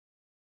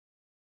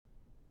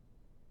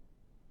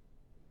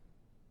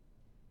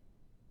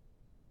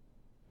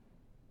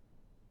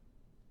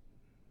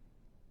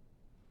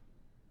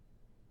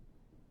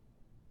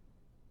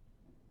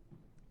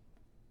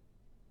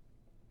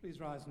Please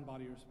rise in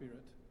body or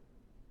spirit.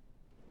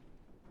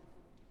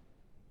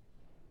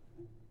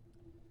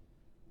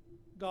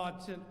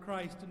 God sent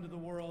Christ into the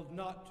world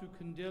not to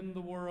condemn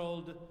the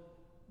world,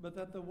 but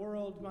that the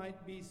world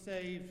might be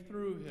saved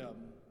through him.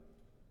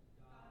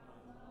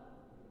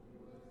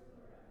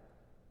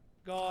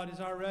 God is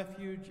our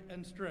refuge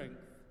and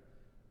strength,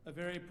 a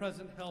very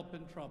present help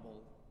in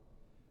trouble.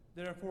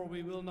 Therefore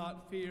we will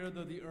not fear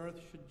though the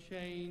earth should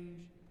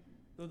change,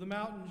 though the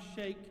mountains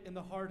shake in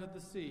the heart of the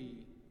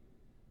sea,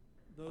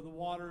 though the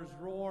waters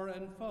roar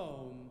and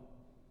foam,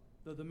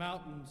 though the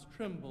mountains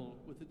tremble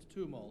with its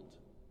tumult.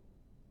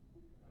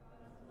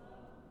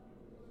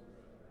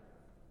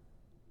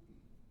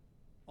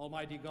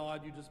 Almighty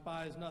God, you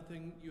despise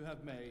nothing you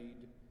have made,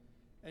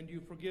 and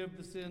you forgive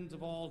the sins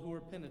of all who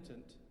are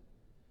penitent.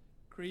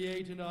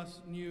 Create in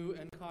us new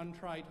and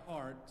contrite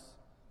hearts,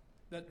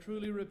 that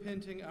truly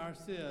repenting our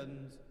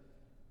sins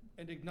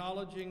and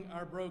acknowledging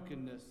our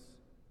brokenness,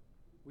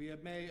 we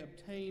may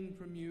obtain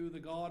from you, the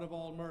God of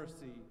all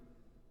mercy,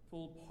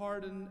 full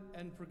pardon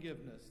and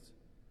forgiveness,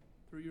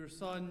 through your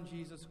Son,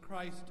 Jesus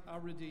Christ, our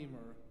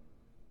Redeemer,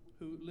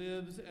 who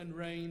lives and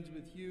reigns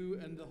with you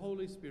and the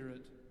Holy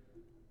Spirit,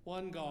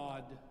 one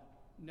God,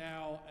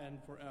 now and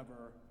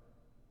forever.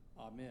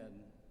 Amen.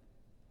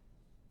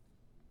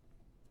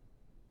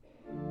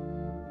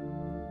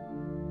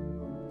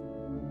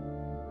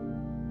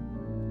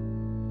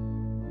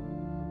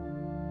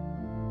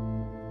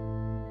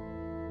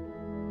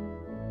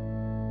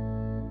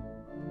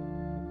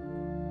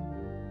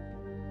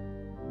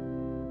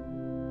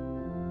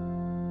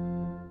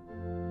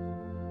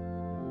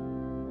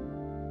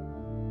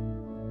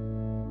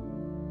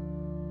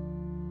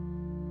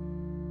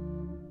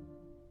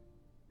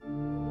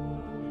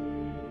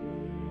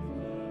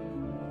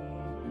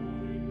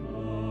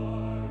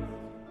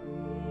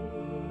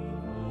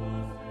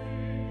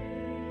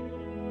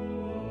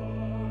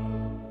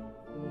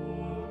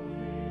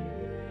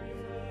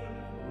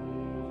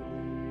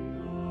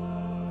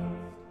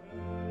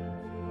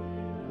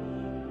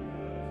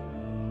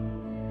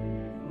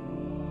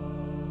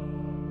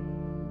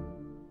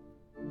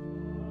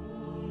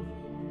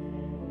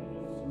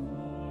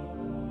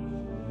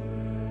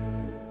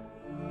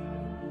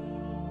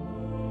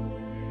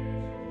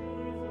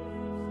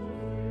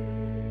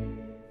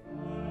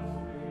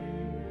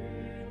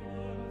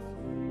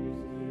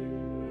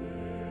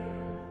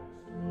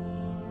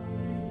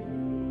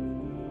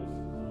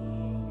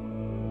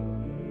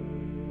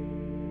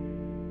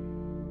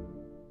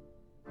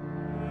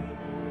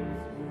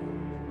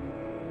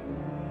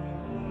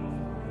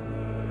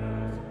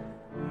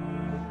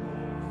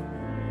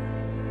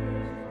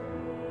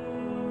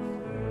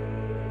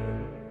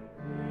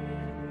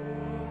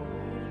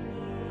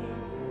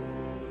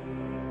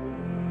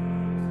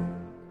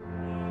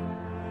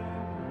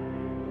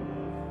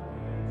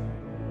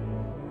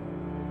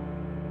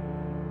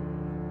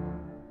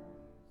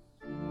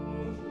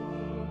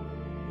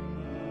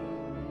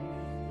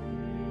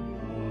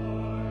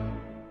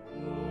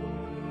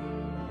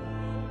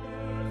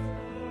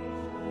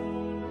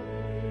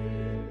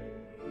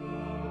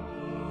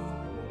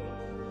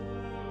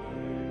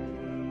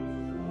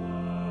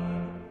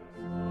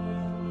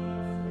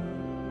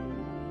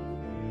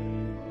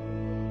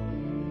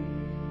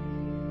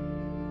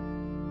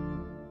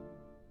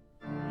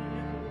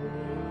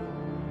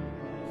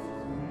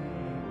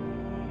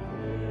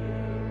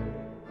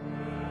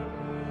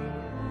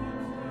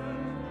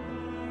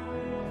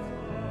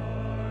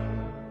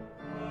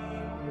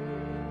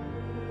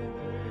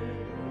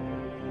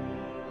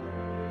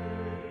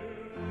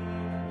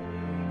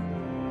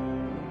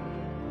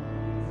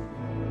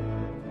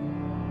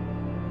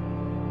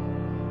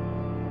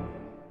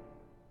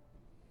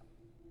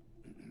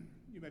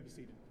 You may be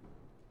seated.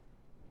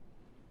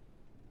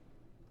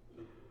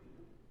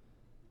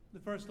 The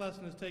first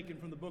lesson is taken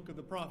from the book of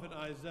the prophet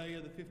Isaiah,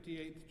 the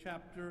 58th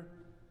chapter.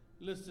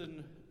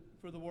 Listen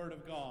for the word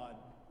of God.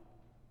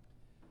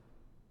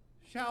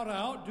 Shout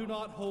out, do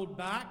not hold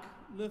back.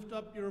 Lift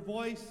up your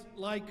voice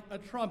like a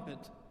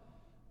trumpet.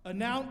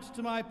 Announce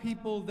to my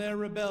people their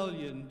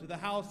rebellion, to the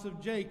house of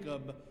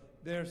Jacob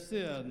their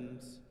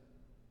sins.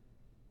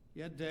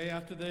 Yet day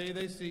after day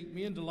they seek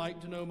me and delight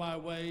to know my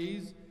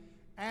ways,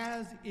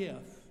 as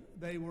if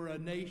they were a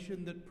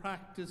nation that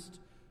practiced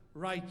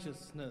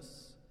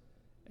righteousness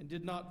and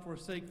did not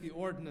forsake the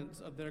ordinance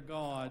of their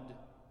God.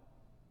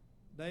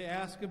 They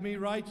ask of me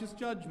righteous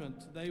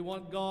judgment. They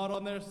want God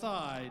on their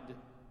side.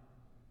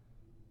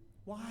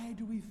 Why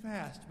do we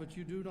fast, but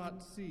you do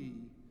not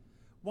see?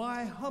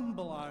 Why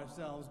humble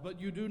ourselves, but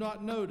you do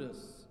not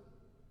notice?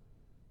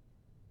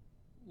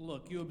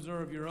 Look, you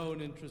observe your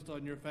own interest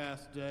on your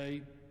fast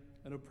day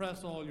and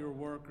oppress all your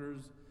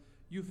workers.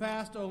 You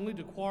fast only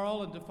to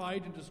quarrel and to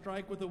fight and to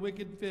strike with a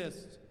wicked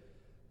fist.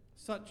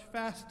 Such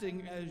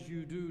fasting as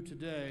you do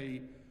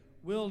today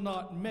will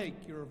not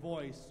make your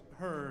voice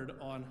heard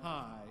on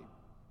high.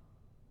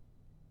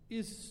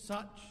 Is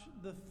such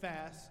the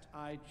fast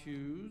I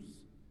choose?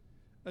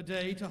 A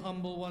day to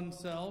humble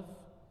oneself?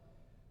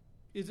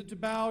 Is it to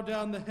bow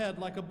down the head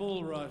like a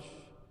bulrush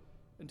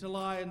and to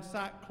lie in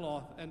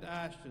sackcloth and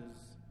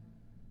ashes.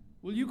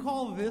 Will you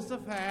call this a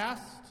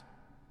fast,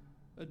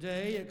 a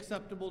day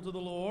acceptable to the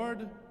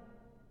Lord?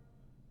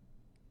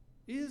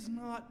 Is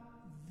not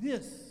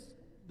this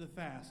the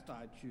fast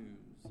I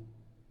choose?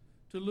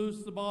 To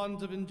loose the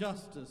bonds of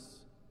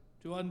injustice,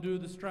 to undo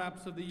the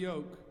straps of the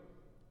yoke,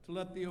 to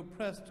let the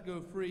oppressed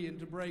go free, and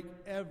to break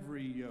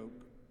every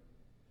yoke?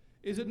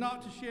 Is it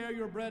not to share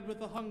your bread with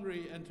the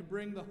hungry and to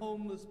bring the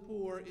homeless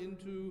poor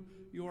into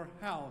your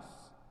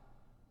house?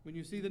 When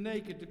you see the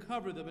naked, to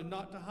cover them and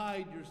not to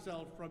hide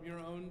yourself from your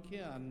own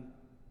kin?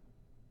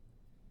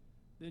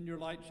 Then your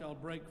light shall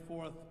break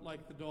forth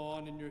like the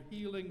dawn, and your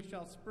healing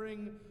shall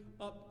spring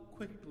up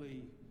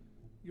quickly.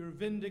 Your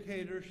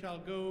vindicator shall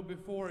go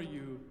before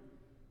you.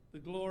 The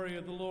glory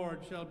of the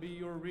Lord shall be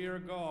your rear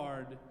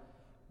guard.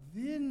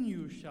 Then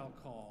you shall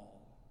call,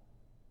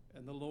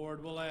 and the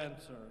Lord will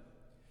answer.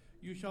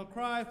 You shall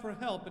cry for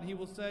help, and he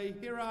will say,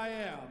 Here I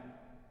am.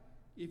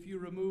 If you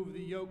remove the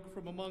yoke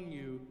from among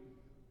you,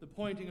 the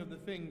pointing of the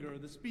finger,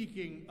 the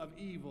speaking of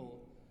evil,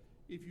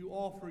 if you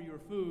offer your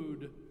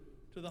food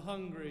to the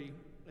hungry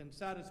and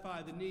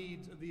satisfy the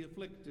needs of the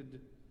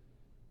afflicted,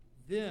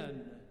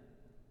 then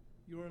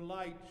your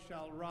light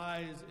shall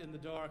rise in the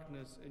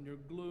darkness, and your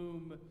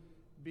gloom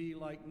be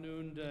like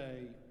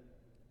noonday.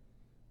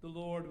 The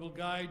Lord will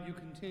guide you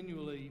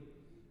continually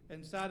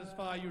and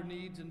satisfy your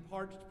needs in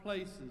parched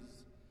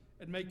places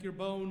and make your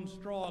bones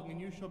strong,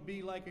 and you shall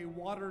be like a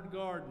watered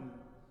garden,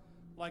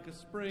 like a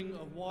spring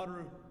of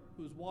water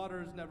whose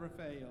waters never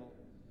fail.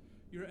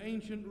 Your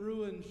ancient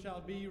ruins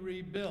shall be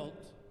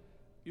rebuilt.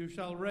 You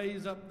shall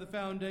raise up the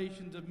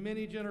foundations of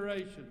many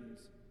generations.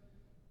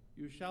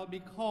 You shall be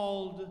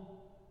called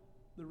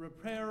the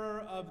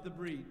repairer of the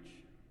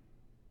breach,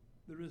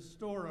 the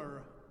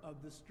restorer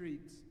of the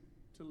streets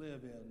to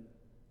live in.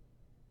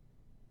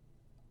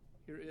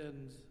 Here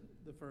ends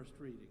the first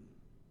reading.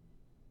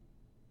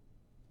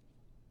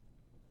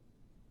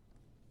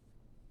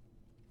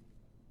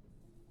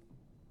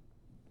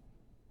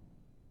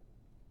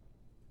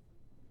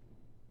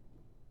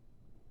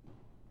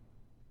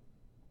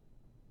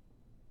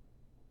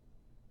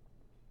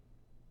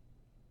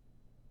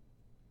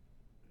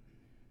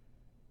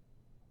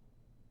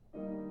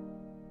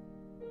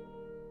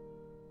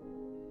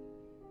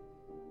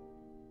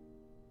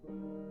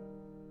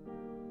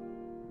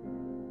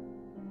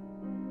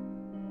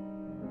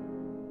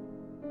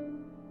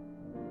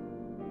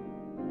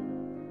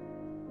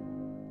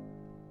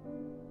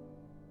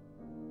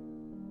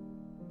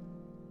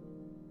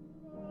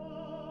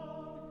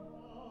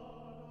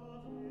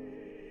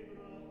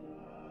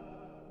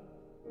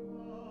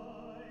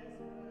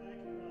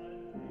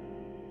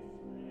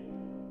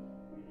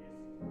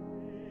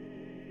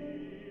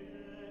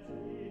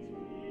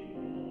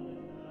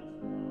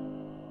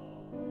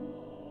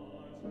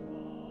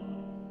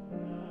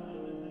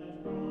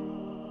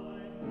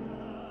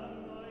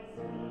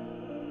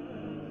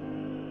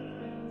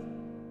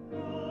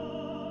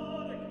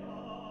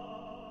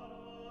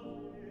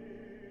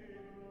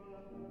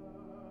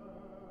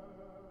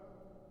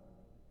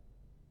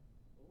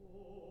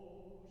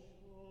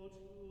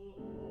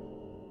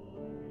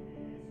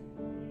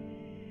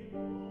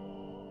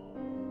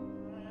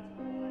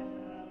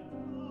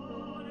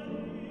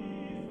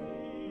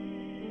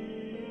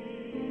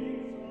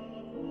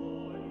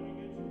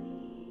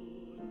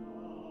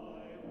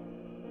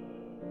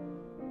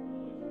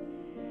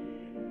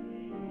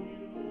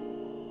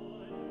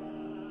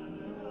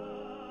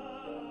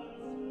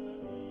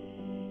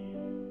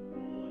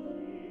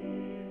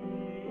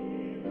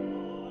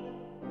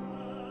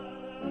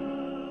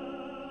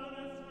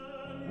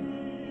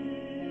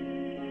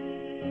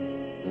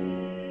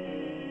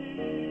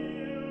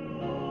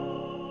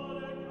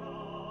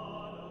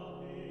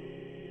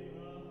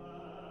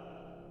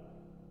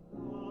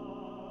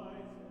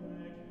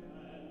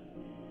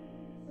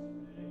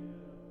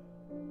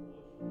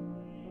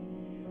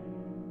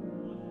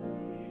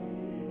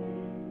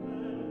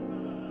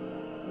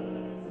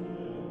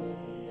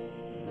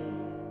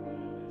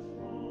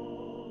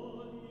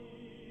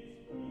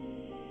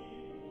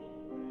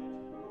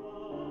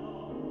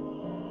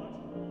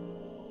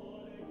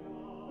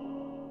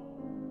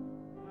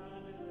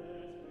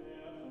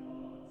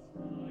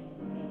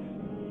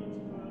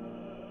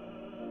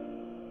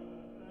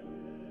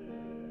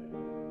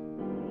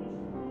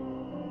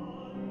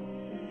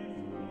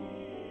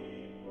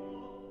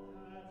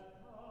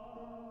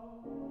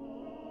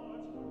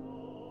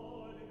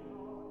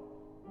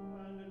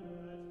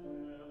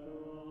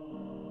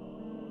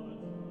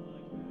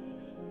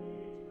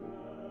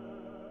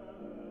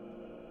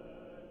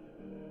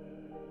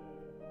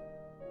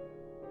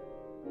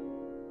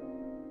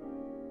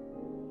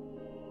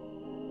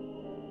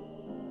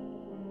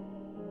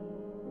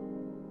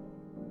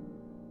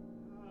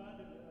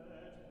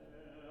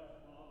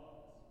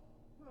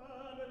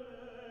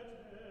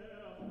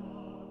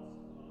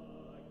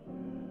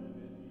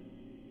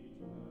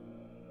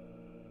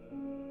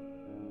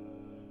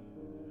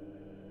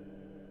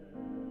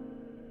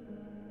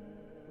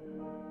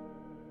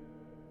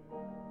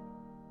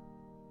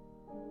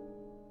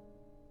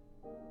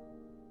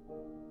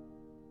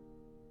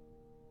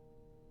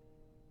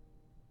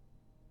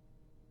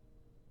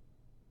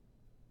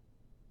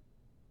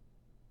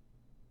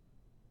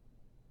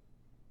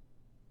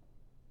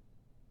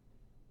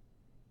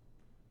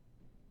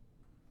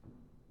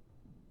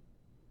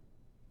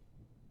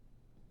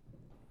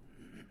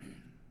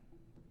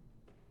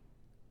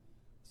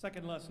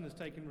 Second lesson is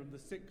taken from the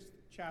 6th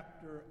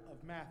chapter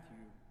of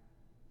Matthew.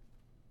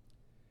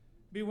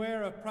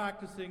 Beware of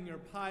practicing your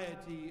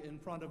piety in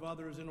front of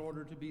others in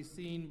order to be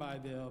seen by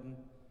them,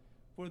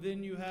 for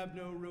then you have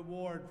no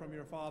reward from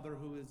your Father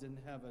who is in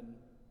heaven.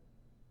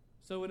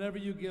 So whenever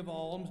you give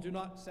alms, do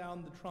not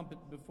sound the trumpet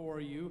before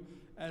you,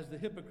 as the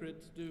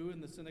hypocrites do in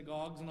the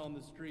synagogues and on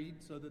the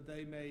streets, so that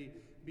they may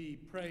be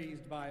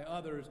praised by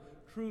others.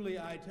 Truly,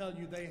 I tell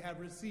you, they have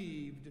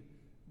received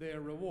their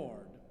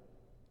reward.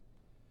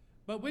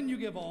 But when you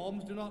give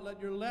alms, do not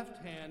let your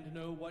left hand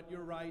know what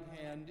your right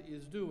hand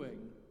is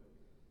doing,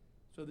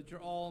 so that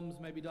your alms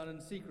may be done in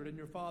secret, and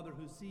your Father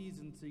who sees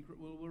in secret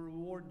will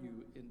reward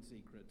you in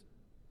secret.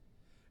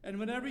 And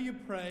whenever you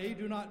pray,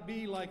 do not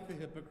be like the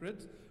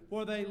hypocrites,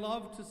 for they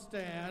love to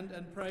stand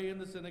and pray in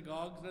the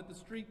synagogues and at the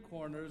street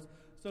corners,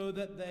 so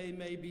that they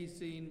may be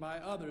seen by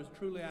others.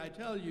 Truly, I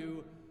tell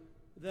you,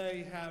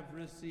 they have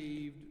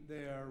received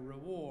their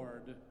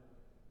reward.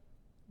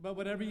 But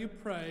whenever you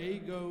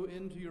pray, go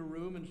into your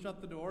room and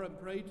shut the door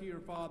and pray to your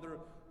Father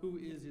who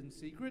is in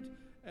secret,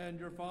 and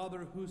your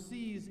Father who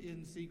sees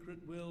in secret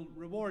will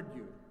reward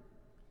you.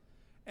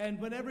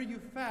 And whenever you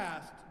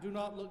fast, do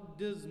not look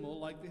dismal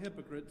like the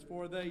hypocrites,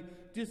 for they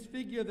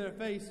disfigure their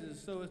faces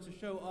so as to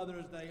show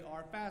others they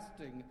are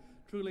fasting.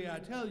 Truly, I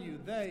tell you,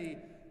 they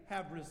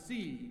have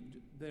received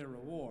their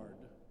reward.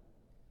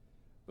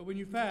 But when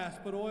you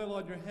fast, put oil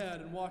on your head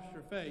and wash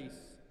your face,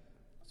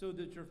 so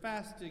that your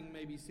fasting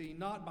may be seen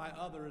not by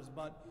others,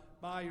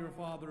 but by your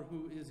Father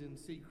who is in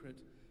secret,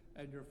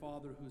 and your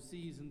Father who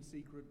sees in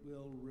secret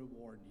will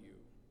reward you.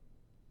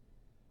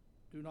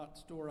 Do not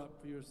store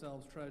up for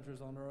yourselves treasures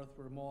on earth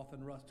where moth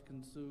and rust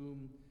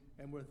consume,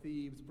 and where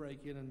thieves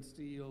break in and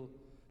steal,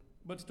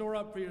 but store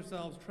up for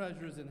yourselves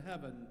treasures in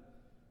heaven,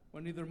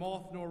 where neither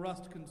moth nor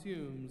rust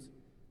consumes,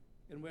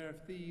 and where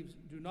thieves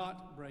do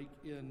not break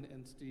in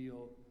and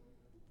steal.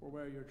 For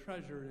where your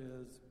treasure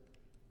is,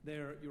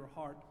 there your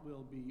heart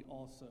will be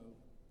also.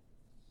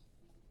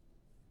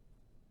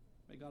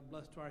 May God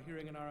bless to our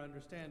hearing and our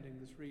understanding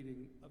this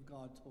reading of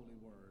God's holy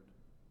word.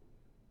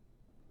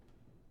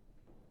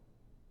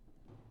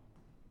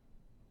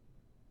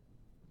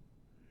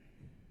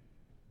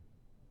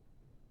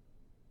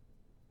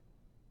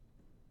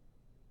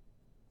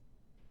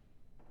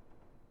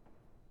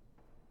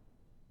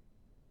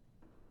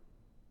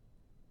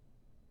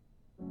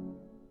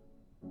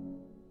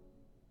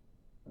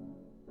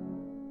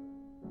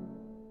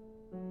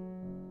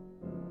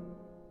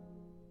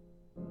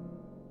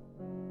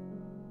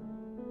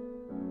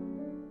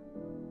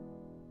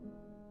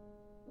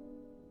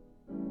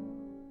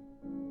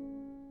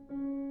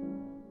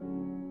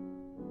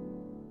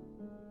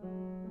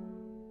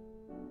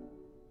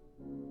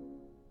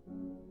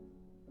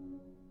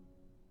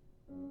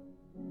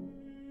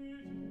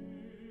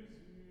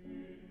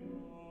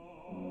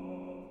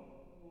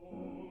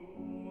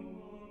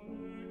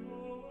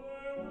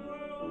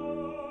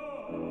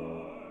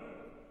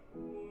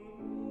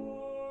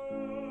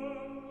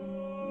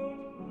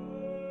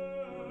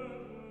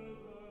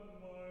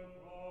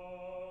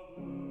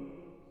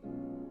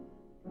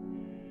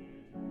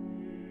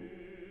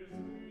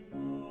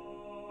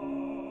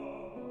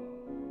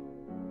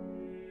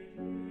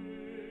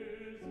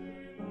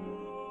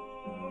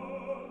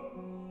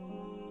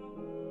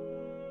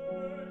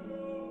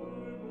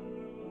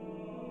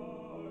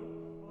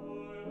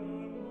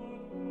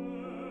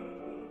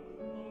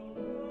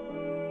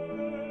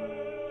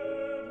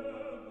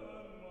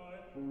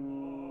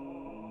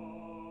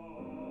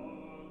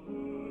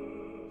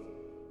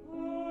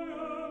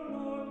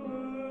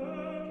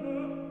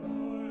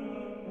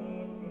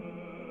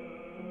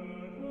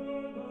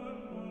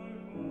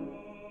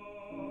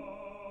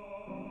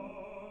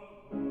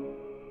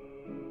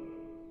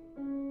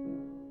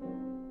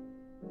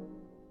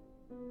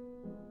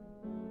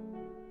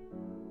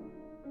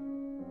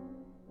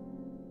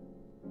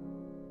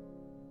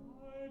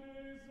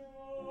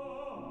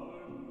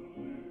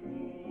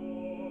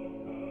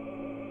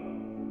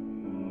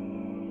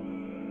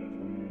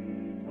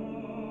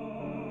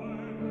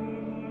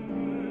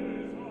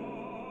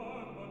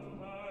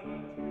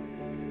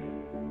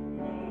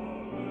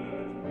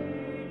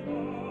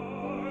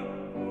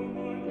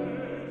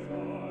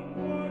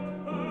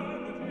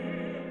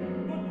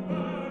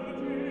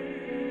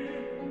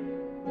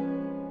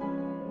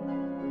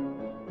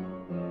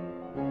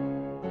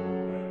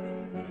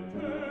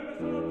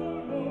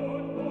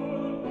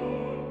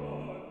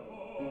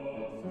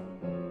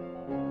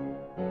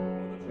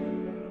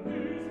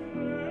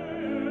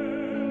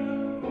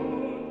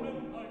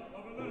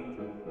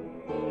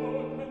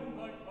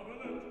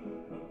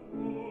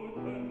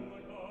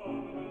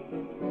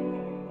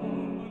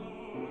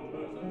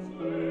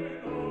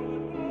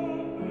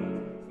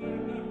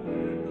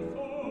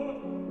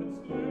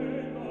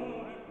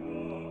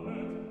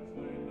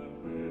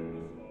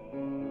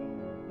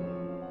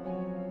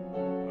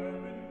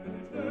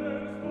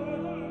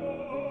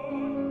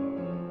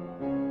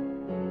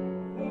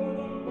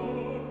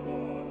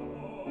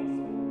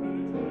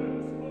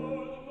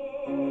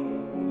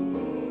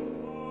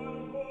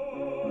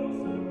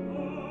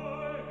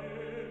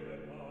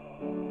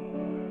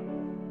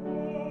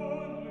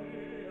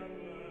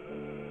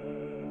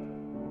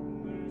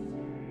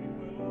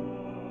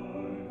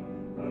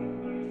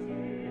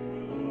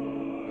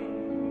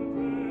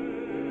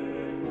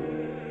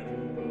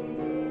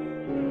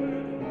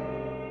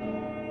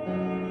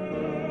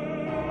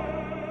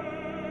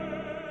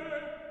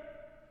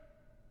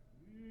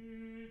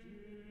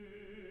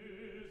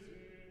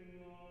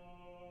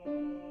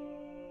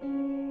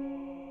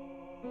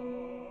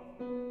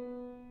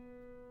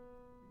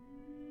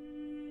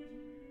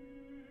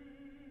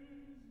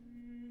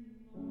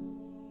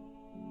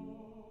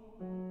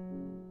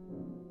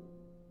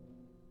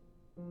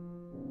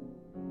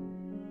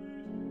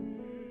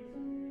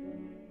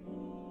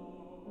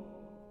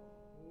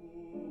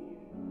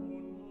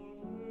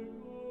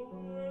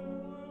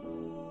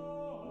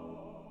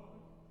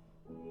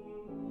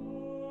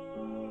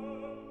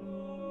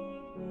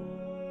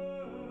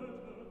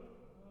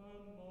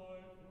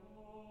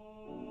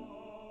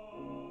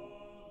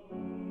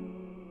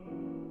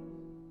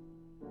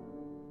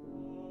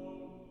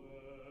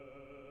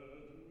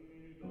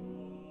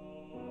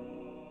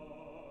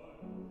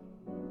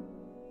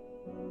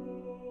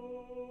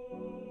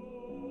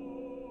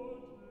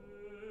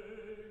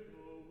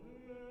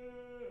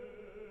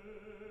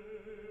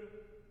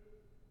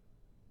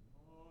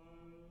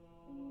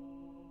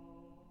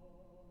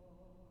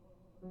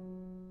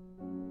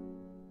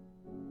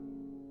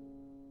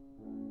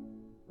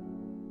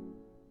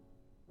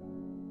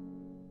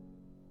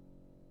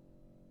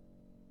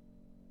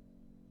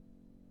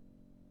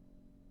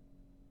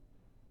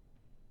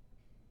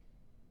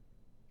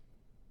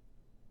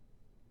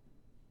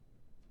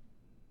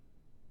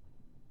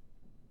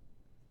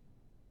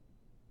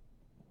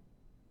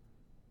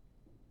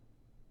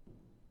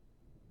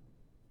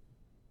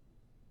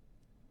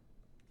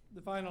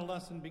 The final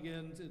lesson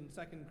begins in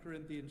 2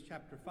 Corinthians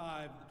chapter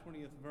 5, the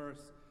 20th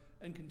verse,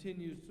 and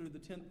continues through the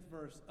 10th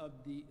verse of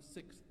the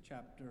 6th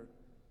chapter.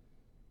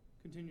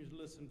 Continue to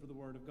listen for the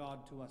word of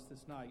God to us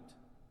this night.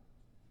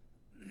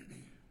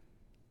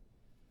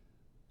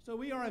 So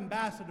we are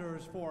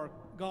ambassadors for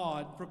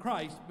God, for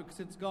Christ, because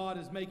since God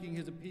is making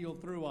his appeal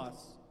through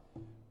us,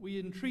 we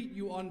entreat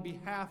you on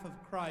behalf of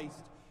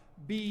Christ,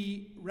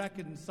 be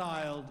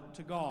reconciled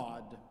to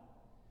God.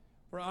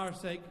 For our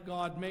sake,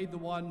 God made the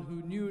one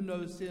who knew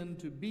no sin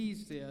to be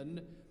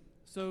sin,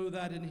 so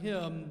that in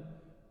him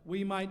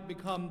we might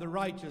become the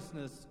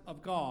righteousness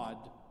of God.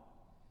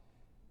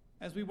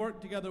 As we work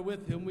together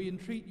with him, we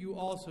entreat you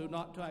also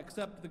not to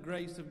accept the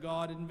grace of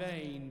God in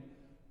vain,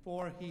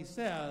 for he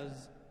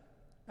says,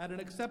 "At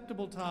an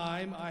acceptable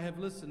time I have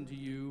listened to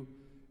you,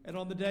 and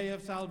on the day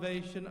of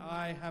salvation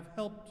I have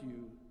helped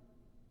you."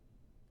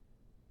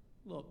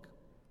 Look,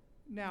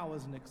 now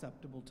is an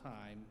acceptable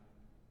time.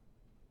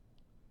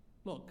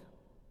 Look,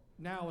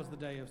 now is the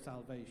day of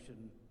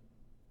salvation.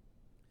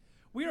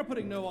 We are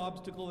putting no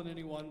obstacle in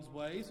anyone's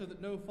way, so that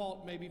no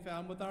fault may be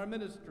found with our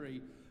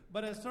ministry.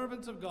 But as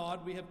servants of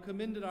God, we have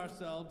commended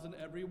ourselves in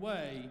every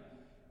way,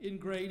 in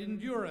great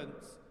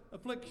endurance,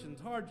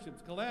 afflictions,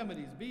 hardships,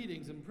 calamities,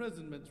 beatings,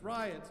 imprisonments,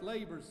 riots,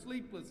 labors,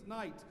 sleepless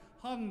nights,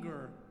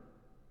 hunger,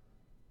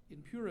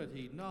 in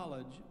purity,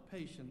 knowledge,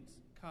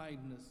 patience,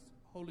 kindness,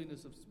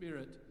 holiness of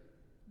spirit,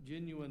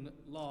 genuine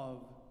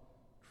love,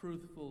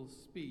 truthful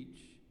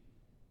speech,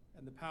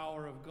 and the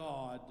power of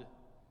God,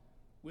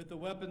 with the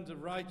weapons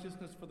of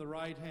righteousness for the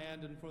right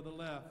hand and for the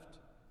left,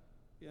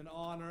 in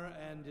honor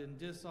and in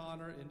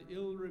dishonor, in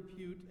ill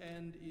repute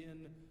and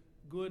in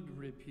good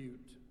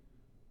repute.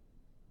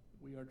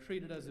 We are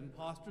treated as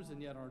impostors and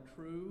yet are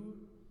true,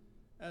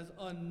 as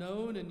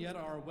unknown and yet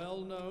are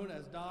well known,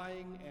 as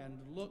dying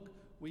and look,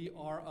 we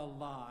are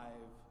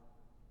alive,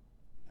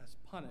 as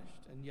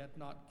punished and yet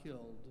not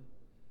killed,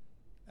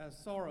 as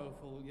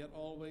sorrowful yet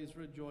always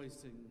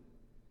rejoicing,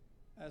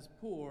 as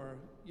poor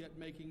yet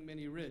making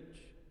many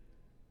rich,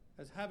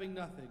 as having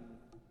nothing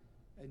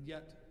and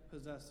yet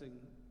possessing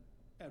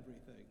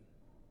everything.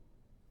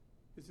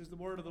 This is the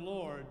word of the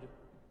Lord.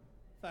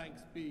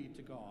 Thanks be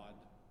to God.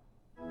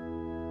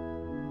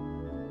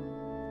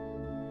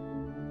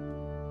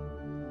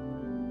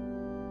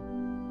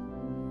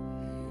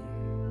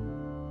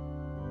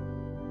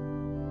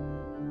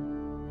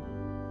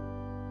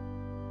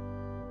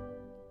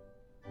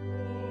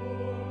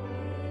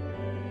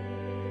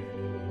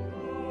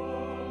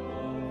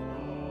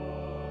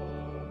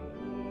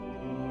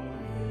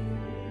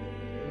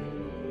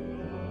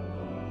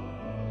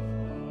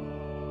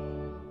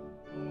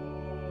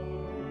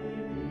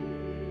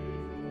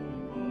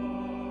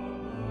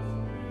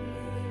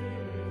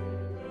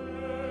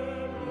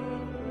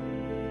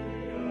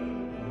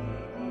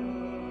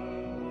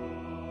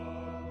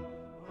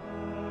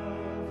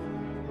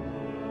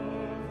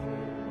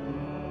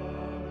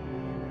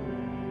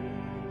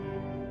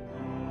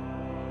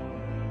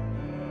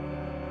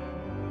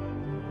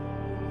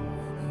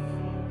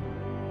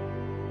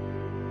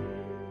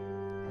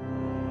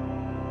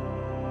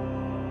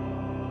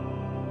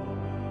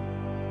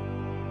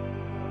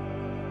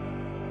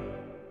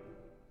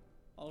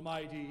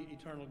 Almighty,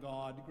 eternal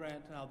God,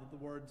 grant now that the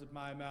words of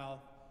my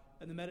mouth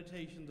and the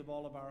meditations of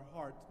all of our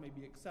hearts may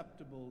be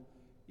acceptable,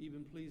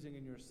 even pleasing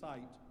in your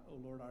sight, O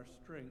Lord, our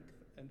strength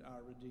and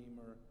our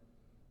Redeemer.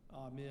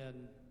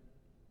 Amen.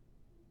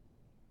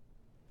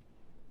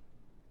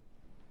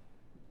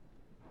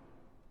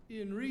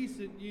 In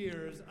recent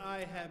years, I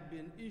have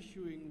been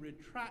issuing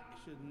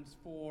retractions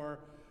for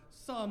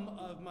some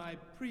of my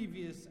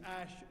previous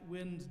Ash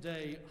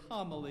Wednesday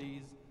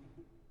homilies,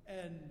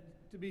 and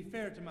to be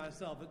fair to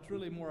myself, it's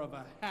really more of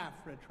a half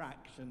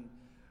retraction.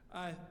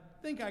 I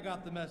think I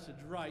got the message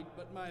right,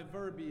 but my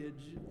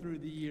verbiage through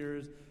the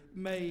years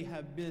may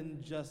have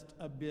been just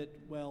a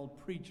bit, well,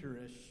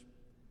 preacherish.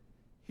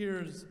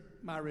 Here's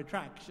my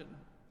retraction.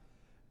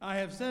 I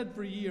have said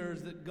for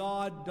years that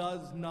God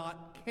does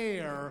not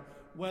care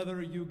whether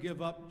you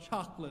give up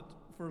chocolate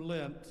for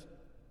Lent,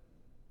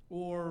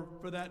 or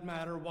for that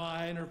matter,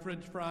 wine or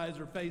French fries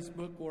or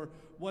Facebook or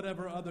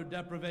whatever other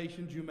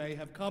deprivations you may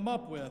have come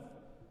up with.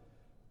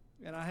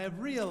 And I have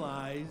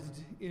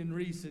realized in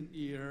recent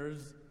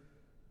years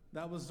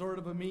that was sort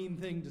of a mean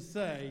thing to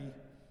say,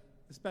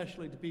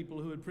 especially to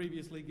people who had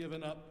previously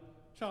given up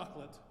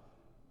chocolate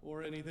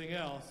or anything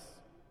else.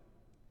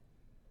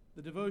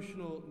 The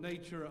devotional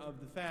nature of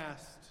the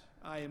fast,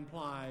 I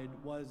implied,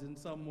 was in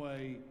some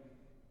way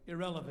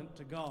irrelevant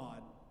to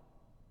God.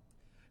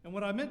 And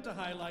what I meant to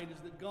highlight is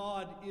that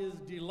God is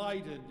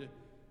delighted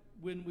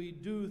when we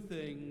do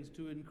things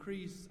to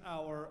increase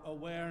our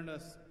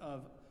awareness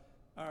of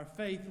our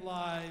faith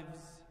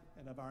lives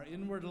and of our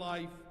inward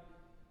life.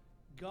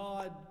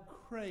 God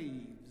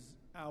craves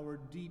our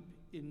deep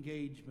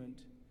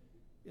engagement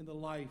in the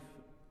life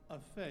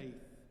of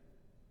faith.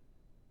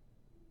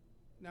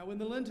 Now, when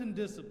the Lenten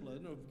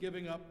discipline of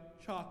giving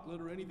up chocolate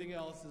or anything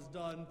else is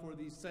done for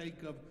the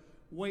sake of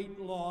weight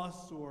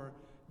loss or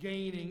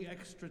gaining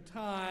extra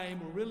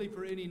time, or really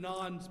for any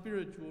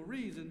non-spiritual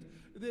reasons,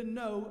 then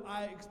no,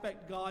 I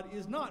expect God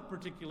is not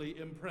particularly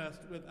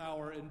impressed with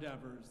our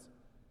endeavors.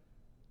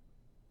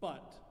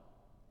 But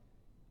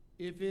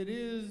if it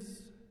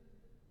is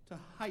to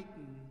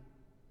heighten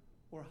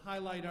or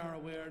highlight our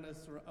awareness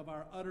of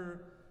our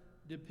utter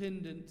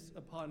dependence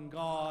upon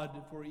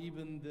God for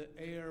even the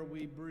air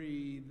we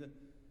breathe,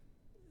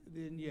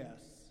 then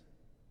yes,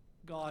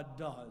 God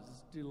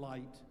does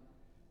delight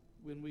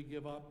when we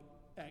give up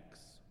X,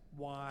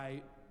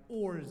 Y,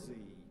 or Z.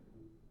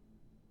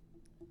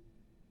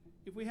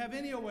 If we have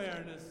any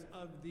awareness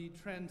of the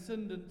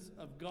transcendence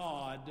of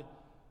God,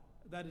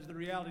 that is the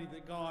reality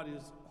that God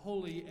is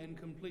wholly and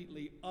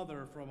completely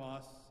other from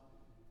us,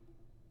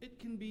 it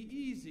can be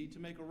easy to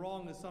make a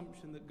wrong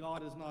assumption that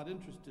God is not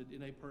interested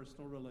in a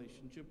personal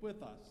relationship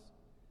with us.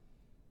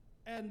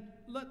 And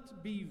let's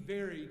be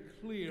very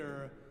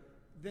clear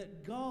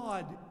that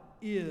God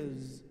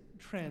is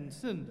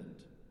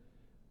transcendent.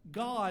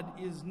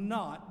 God is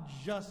not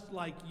just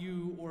like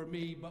you or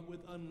me, but with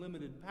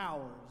unlimited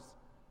powers.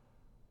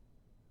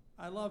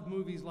 I love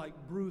movies like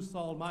Bruce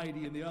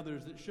Almighty and the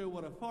others that show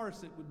what a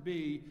farce it would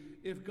be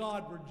if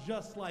God were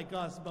just like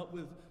us, but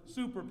with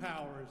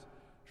superpowers.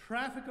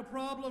 Traffic a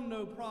problem,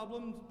 no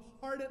problem.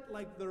 Part it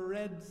like the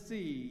Red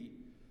Sea.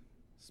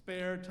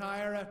 Spare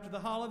tire after the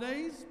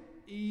holidays,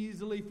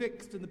 easily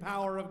fixed in the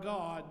power of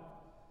God.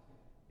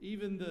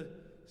 Even the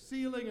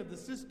ceiling of the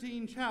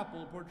Sistine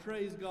Chapel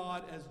portrays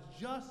God as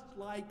just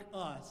like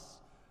us,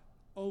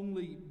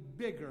 only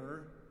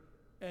bigger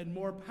and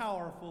more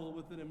powerful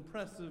with an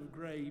impressive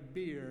gray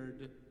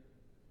beard.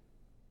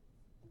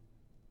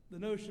 The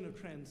notion of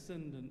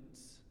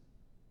transcendence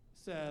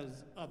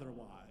says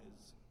otherwise.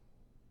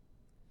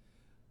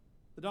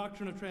 The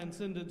doctrine of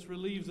transcendence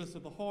relieves us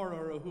of the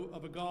horror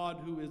of a God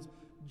who is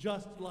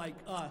just like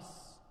us,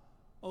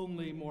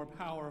 only more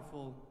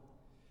powerful.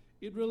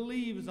 It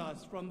relieves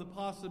us from the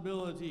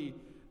possibility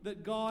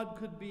that God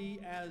could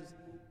be as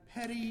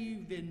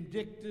petty,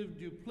 vindictive,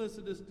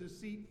 duplicitous,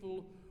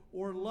 deceitful,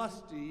 or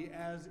lusty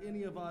as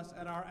any of us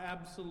at our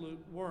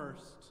absolute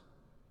worst.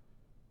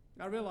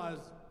 I realize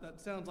that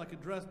sounds like a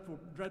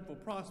dreadful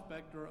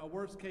prospect or a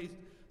worst-case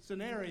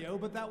scenario,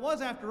 but that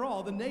was, after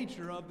all, the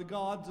nature of the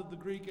gods of the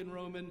Greek and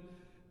Roman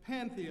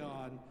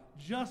pantheon.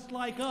 Just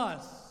like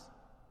us,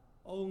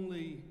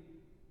 only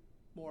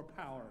more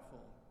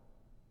powerful.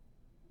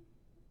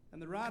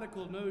 And the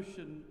radical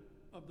notion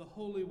of the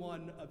Holy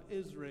One of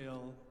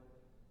Israel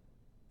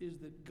is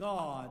that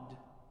God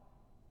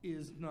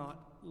is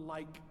not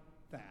like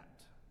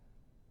that.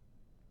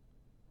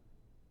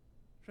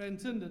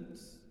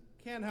 Transcendence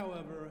can,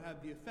 however,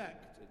 have the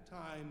effect at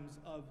times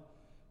of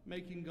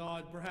making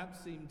God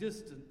perhaps seem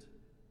distant.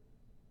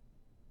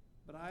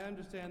 But I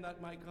understand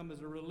that might come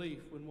as a relief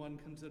when one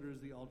considers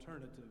the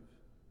alternative.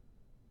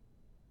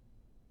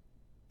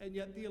 And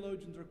yet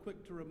theologians are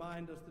quick to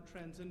remind us that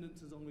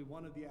transcendence is only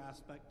one of the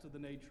aspects of the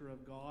nature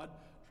of God.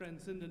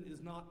 Transcendent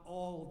is not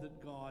all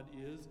that God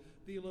is.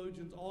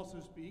 Theologians also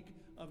speak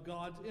of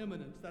God's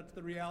immanence. That's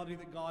the reality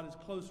that God is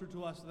closer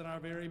to us than our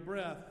very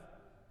breath,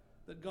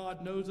 that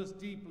God knows us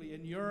deeply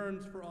and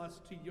yearns for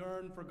us to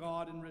yearn for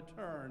God in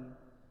return.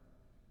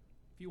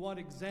 If you want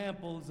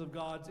examples of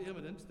God's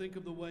immanence, think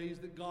of the ways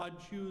that God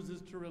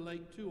chooses to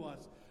relate to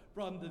us.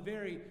 From the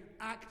very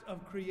act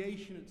of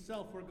creation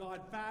itself, where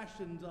God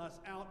fashions us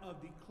out of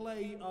the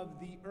clay of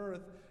the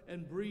earth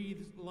and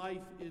breathes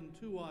life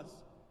into us.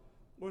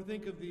 Or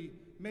think of the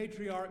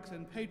matriarchs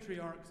and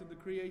patriarchs of the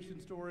creation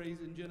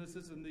stories in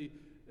Genesis and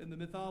the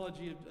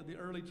mythology of the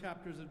early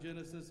chapters of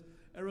Genesis,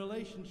 a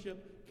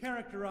relationship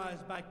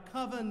characterized by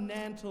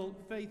covenantal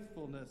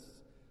faithfulness,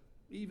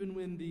 even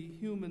when the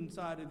human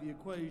side of the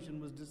equation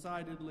was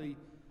decidedly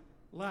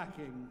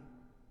lacking.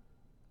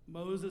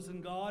 Moses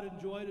and God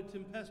enjoyed a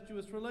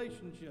tempestuous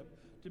relationship,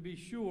 to be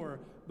sure,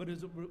 but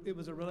it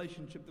was a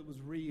relationship that was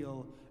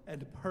real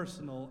and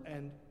personal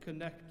and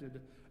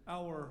connected.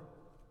 Our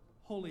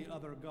holy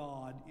other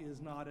God is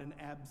not an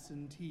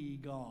absentee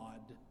God.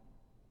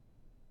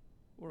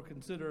 Or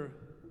consider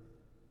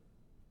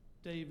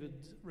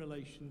David's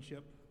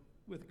relationship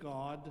with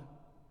God.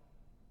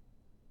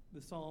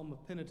 The psalm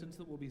of penitence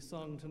that will be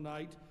sung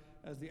tonight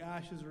as the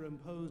ashes are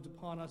imposed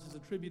upon us is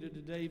attributed to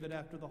David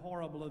after the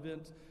horrible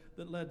events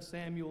that led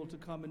Samuel to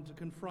come and to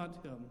confront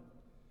him.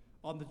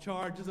 On the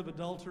charges of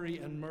adultery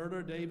and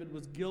murder, David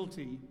was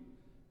guilty,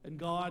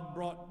 and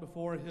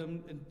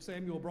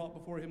Samuel brought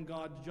before him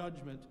God's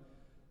judgment,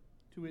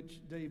 to which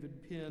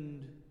David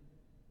penned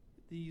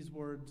these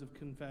words of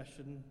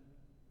confession.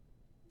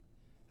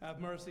 Have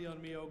mercy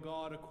on me, O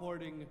God,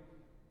 according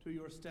to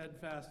your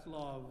steadfast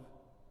love.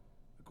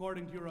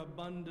 According to your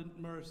abundant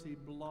mercy,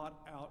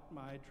 blot out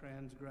my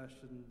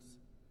transgressions.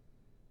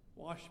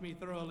 Wash me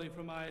thoroughly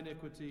from my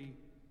iniquity,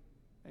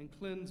 and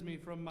cleanse me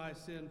from my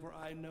sin, for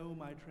I know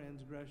my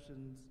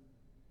transgressions,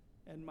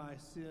 and my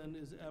sin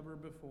is ever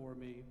before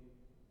me.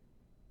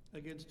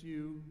 Against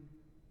you,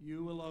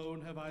 you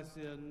alone have I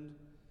sinned,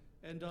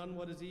 and done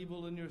what is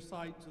evil in your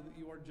sight, so that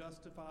you are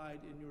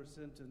justified in your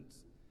sentence,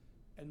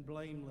 and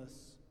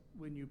blameless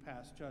when you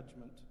pass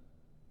judgment.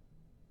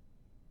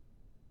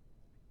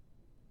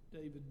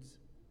 David's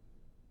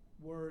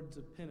words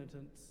of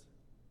penitence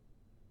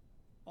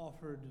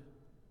offered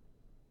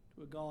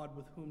to a God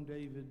with whom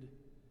David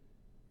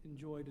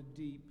enjoyed a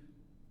deep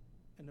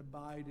and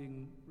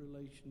abiding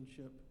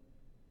relationship.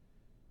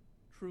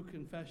 True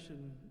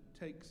confession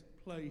takes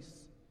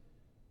place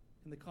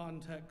in the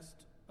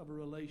context of a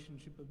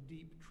relationship of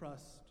deep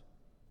trust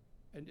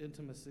and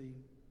intimacy.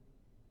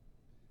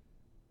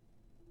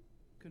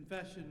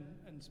 Confession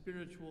and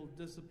spiritual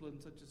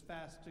disciplines such as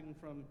fasting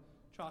from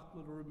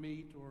chocolate or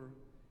meat or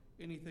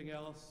anything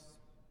else,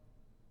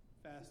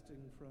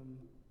 fasting from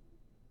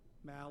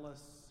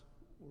malice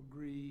or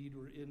greed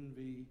or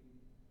envy,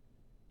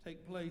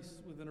 take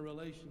place within a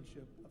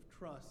relationship of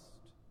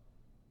trust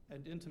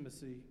and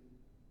intimacy.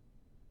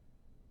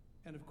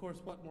 And of course,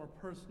 what more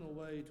personal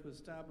way to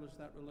establish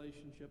that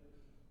relationship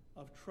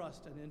of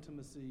trust and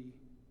intimacy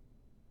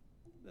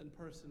than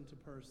person to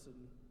person,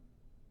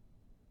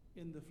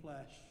 in the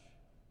flesh,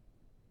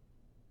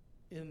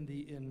 in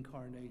the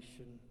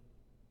incarnation.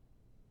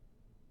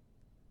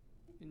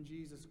 In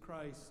Jesus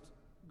Christ,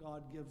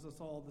 God gives us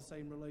all the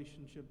same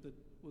relationship that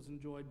was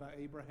enjoyed by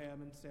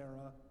Abraham and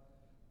Sarah,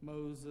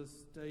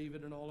 Moses,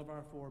 David, and all of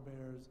our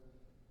forebears.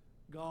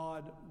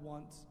 God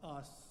wants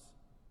us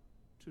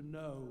to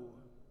know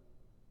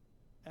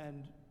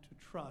and to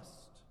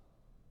trust.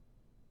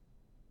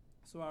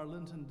 So our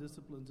Lenten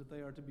disciplines, if they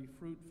are to be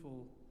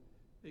fruitful,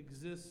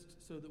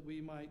 exist so that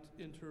we might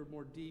enter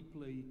more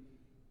deeply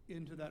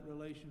into that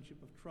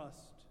relationship of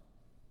trust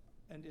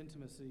and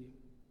intimacy.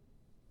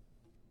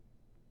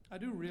 I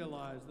do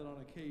realize that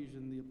on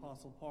occasion the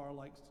Apostle Paul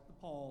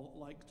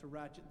likes to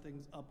ratchet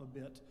things up a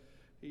bit.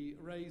 He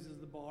raises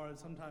the bar, and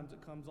sometimes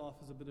it comes off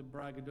as a bit of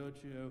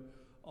braggadocio,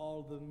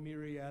 all the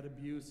myriad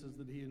abuses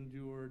that he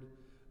endured.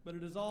 But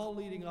it is all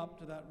leading up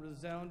to that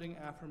resounding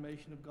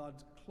affirmation of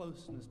God's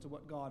closeness to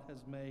what God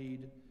has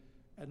made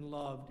and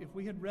loved. If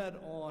we had read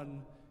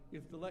on,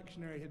 if the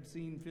lectionary had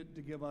seen fit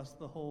to give us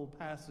the whole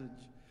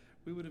passage,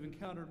 we would have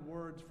encountered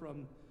words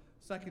from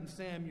 2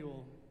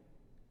 Samuel.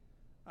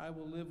 I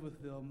will live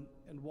with them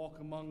and walk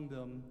among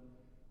them,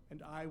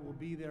 and I will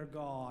be their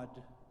God,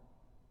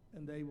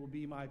 and they will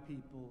be my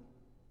people.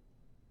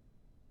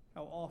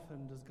 How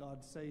often does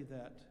God say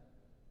that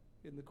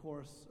in the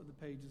course of the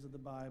pages of the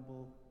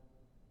Bible?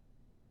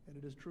 And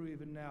it is true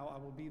even now, I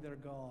will be their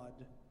God,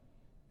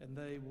 and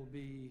they will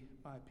be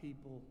my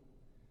people.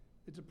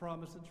 It's a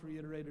promise that's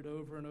reiterated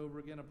over and over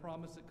again, a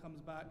promise that comes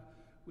back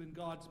when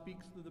God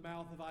speaks through the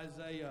mouth of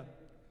Isaiah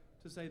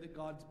to say that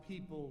God's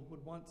people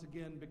would once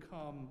again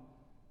become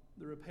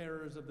the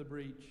repairers of the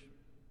breach.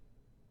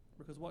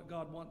 Because what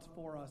God wants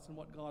for us and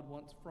what God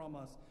wants from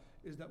us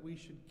is that we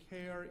should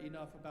care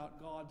enough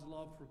about God's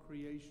love for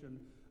creation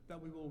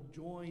that we will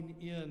join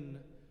in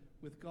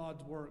with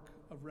God's work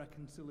of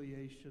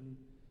reconciliation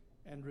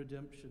and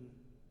redemption.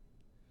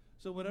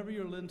 So whatever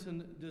your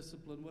Lenten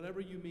discipline,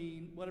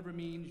 whatever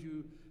means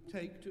you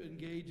take to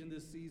engage in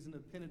this season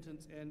of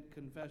penitence and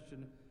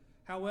confession,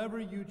 however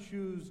you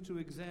choose to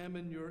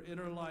examine your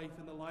inner life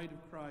in the light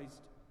of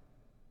Christ,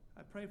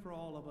 I pray for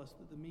all of us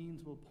that the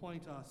means will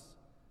point us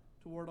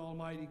toward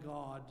Almighty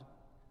God,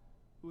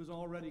 who is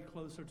already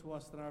closer to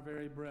us than our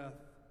very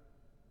breath,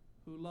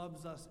 who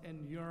loves us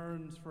and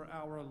yearns for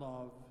our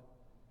love,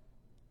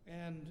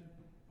 and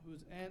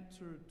whose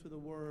answer to the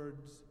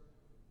words,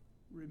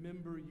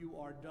 "Remember you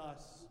are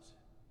dust,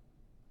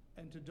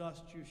 and to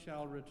dust you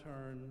shall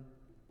return,"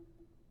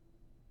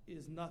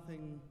 is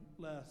nothing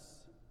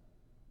less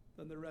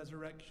than the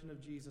resurrection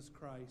of Jesus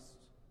Christ.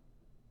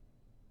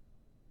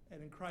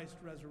 And in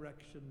Christ's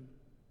resurrection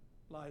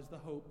lies the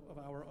hope of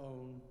our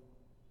own.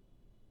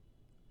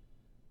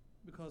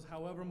 Because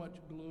however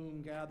much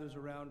gloom gathers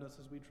around us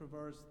as we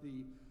traverse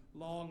the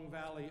long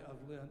valley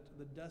of Lent,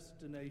 the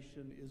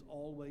destination is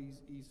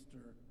always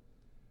Easter.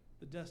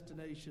 The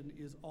destination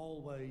is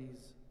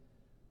always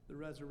the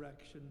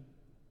resurrection.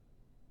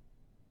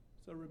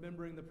 So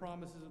remembering the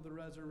promises of the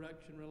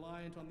resurrection,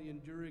 reliant on the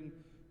enduring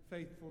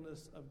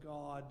faithfulness of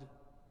God,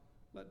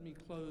 let me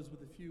close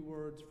with a few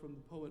words from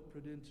the poet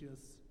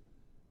Prudentius,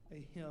 a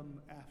hymn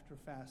after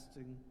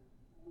fasting.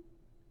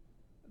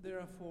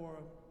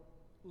 Therefore,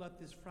 let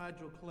this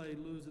fragile clay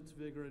lose its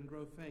vigor and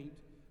grow faint,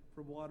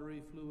 for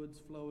watery fluids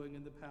flowing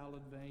in the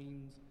pallid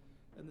veins,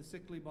 and the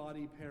sickly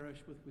body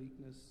perish with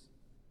weakness.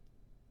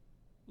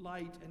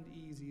 Light and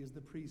easy is the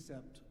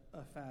precept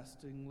of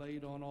fasting,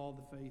 laid on all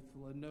the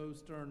faithful, and no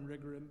stern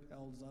rigor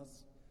impels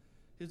us.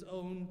 His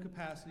own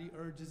capacity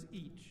urges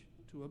each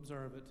to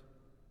observe it.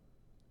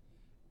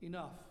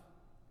 Enough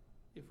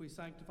if we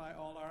sanctify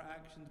all our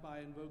actions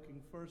by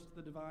invoking first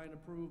the divine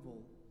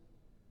approval,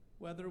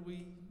 whether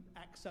we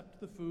accept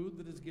the food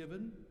that is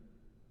given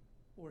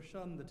or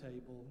shun the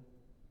table.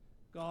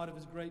 God of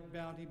his great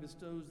bounty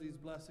bestows these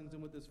blessings,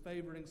 and with his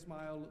favoring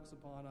smile looks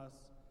upon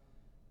us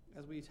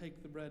as we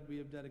take the bread we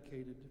have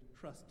dedicated,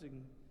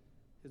 trusting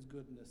his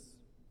goodness.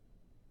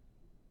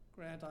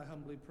 Grant, I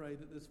humbly pray,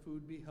 that this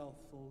food be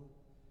healthful,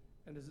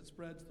 and as it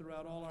spreads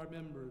throughout all our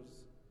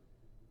members,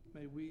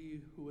 may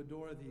we who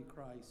adore thee,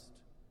 Christ,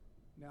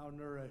 now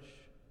nourish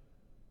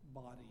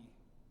body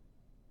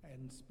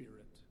and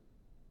spirit.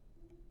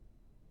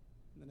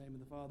 In the name of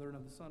the Father, and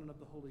of the Son, and of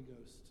the Holy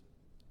Ghost.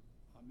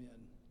 Amen.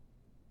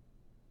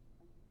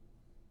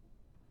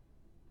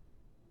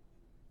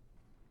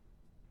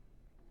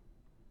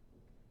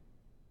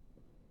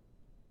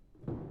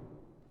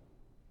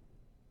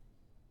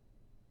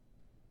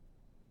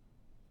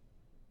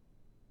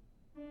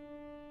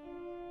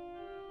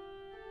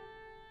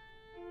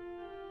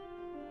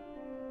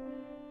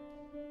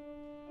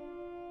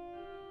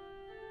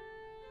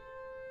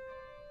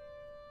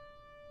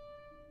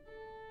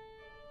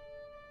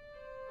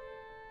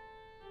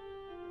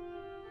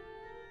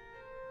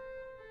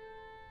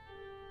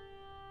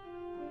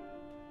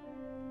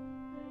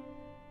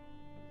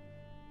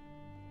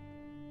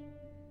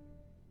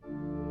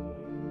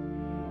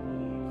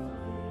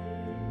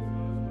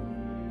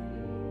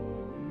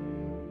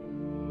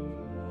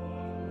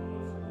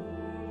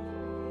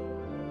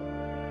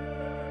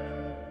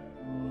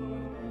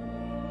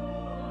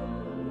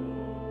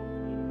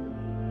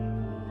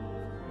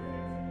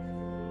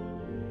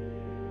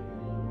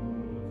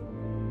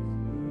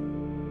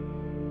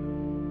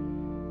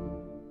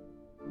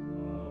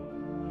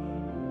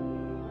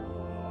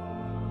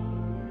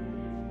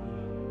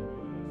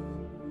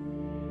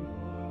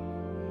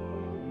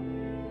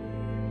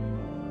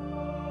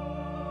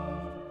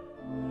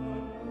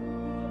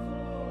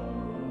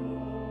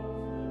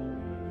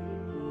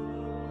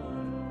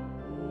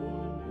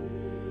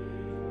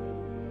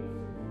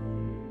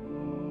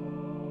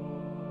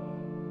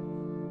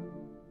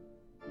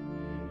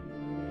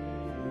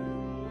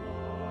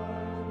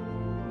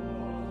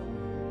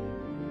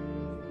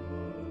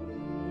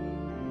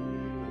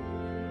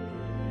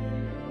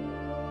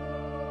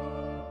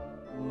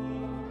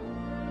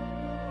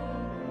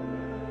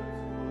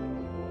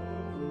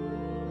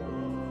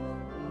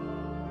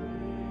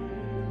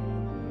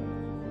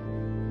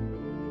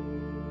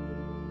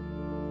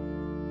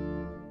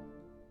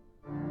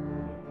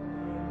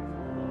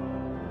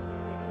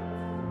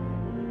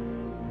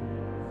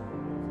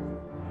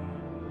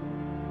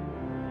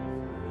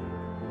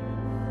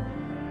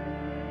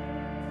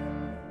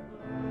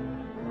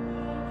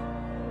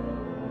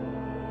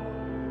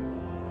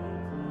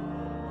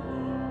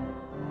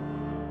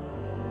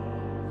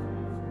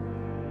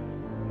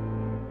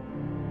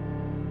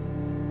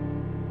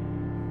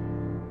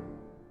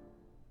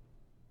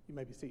 You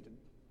may be seated.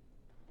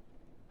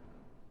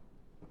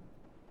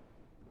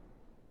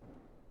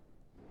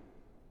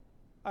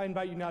 I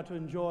invite you now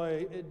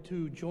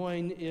to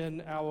join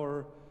in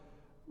our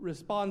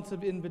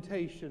responsive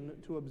invitation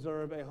to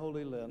observe a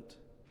Holy Lent.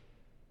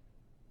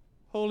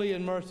 Holy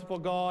and merciful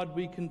God,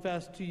 we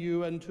confess to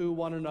you and to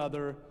one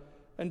another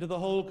and to the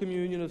whole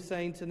communion of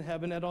saints in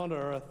heaven and on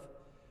earth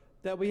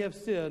that we have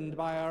sinned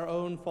by our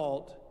own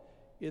fault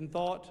in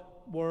thought,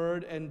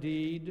 word, and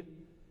deed,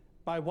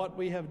 by what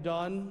we have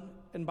done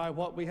and by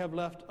what we have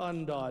left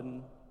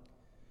undone.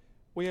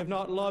 We have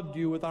not loved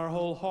you with our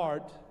whole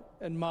heart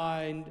and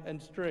mind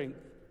and strength.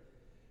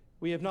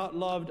 We have not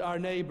loved our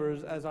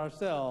neighbors as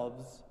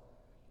ourselves.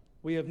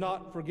 We have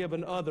not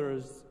forgiven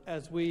others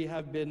as we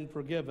have been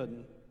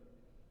forgiven.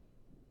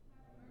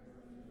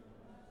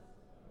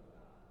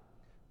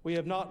 We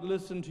have not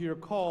listened to your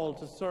call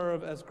to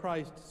serve as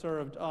Christ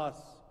served us.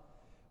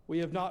 We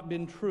have not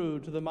been true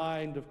to the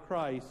mind of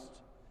Christ.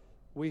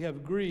 We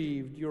have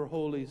grieved your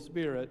Holy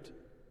Spirit.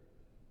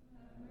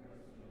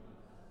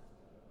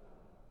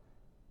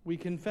 We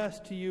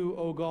confess to you,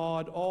 O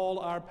God, all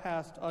our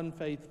past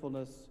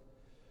unfaithfulness,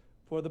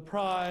 for the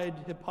pride,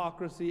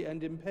 hypocrisy,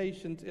 and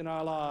impatience in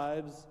our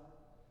lives,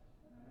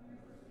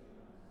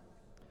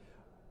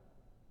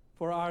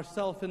 for our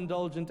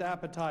self-indulgent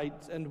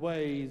appetites and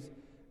ways,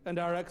 and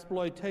our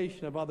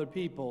exploitation of other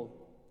people,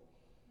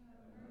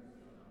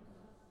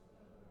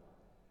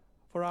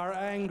 for our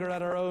anger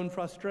at our own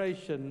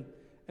frustration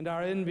and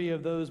our envy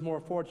of those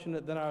more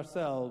fortunate than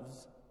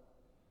ourselves,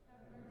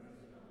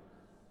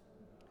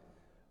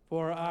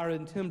 for our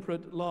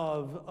intemperate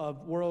love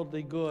of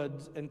worldly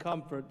goods and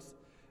comforts,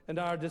 and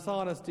our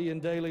dishonesty in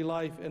daily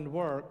life and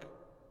work,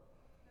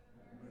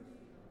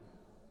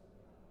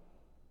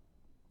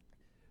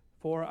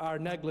 for our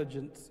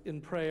negligence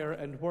in prayer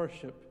and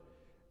worship,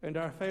 and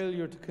our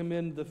failure to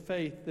commend the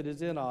faith that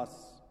is in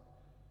us.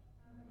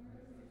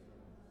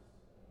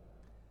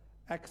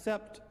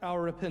 Accept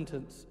our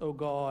repentance, O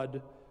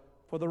God,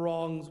 for the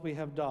wrongs we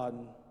have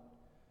done,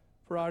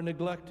 for our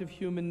neglect of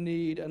human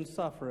need and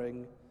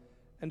suffering,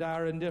 and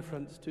our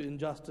indifference to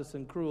injustice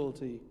and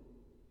cruelty,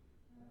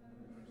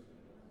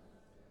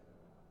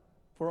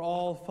 for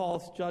all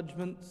false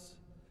judgments,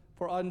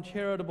 for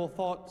uncharitable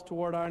thoughts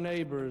toward our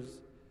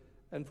neighbors,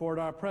 and for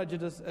our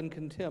prejudice and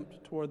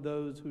contempt toward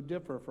those who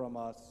differ from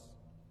us,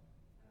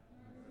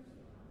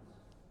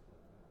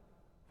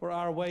 for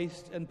our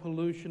waste and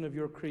pollution of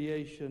your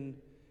creation,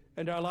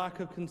 and our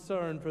lack of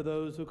concern for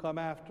those who come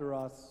after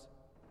us.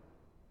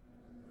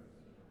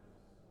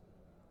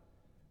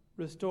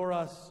 Restore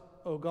us,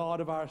 O God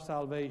of our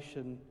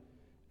salvation,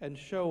 and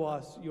show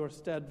us your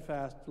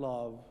steadfast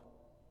love.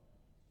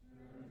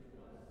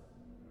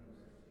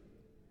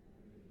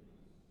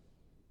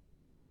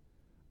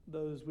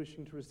 Those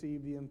wishing to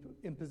receive the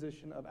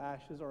imposition of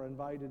ashes are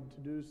invited to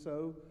do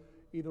so,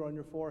 either on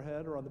your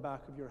forehead or on the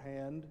back of your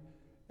hand.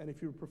 And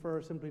if you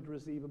prefer simply to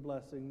receive a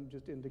blessing,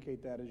 just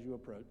indicate that as you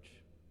approach.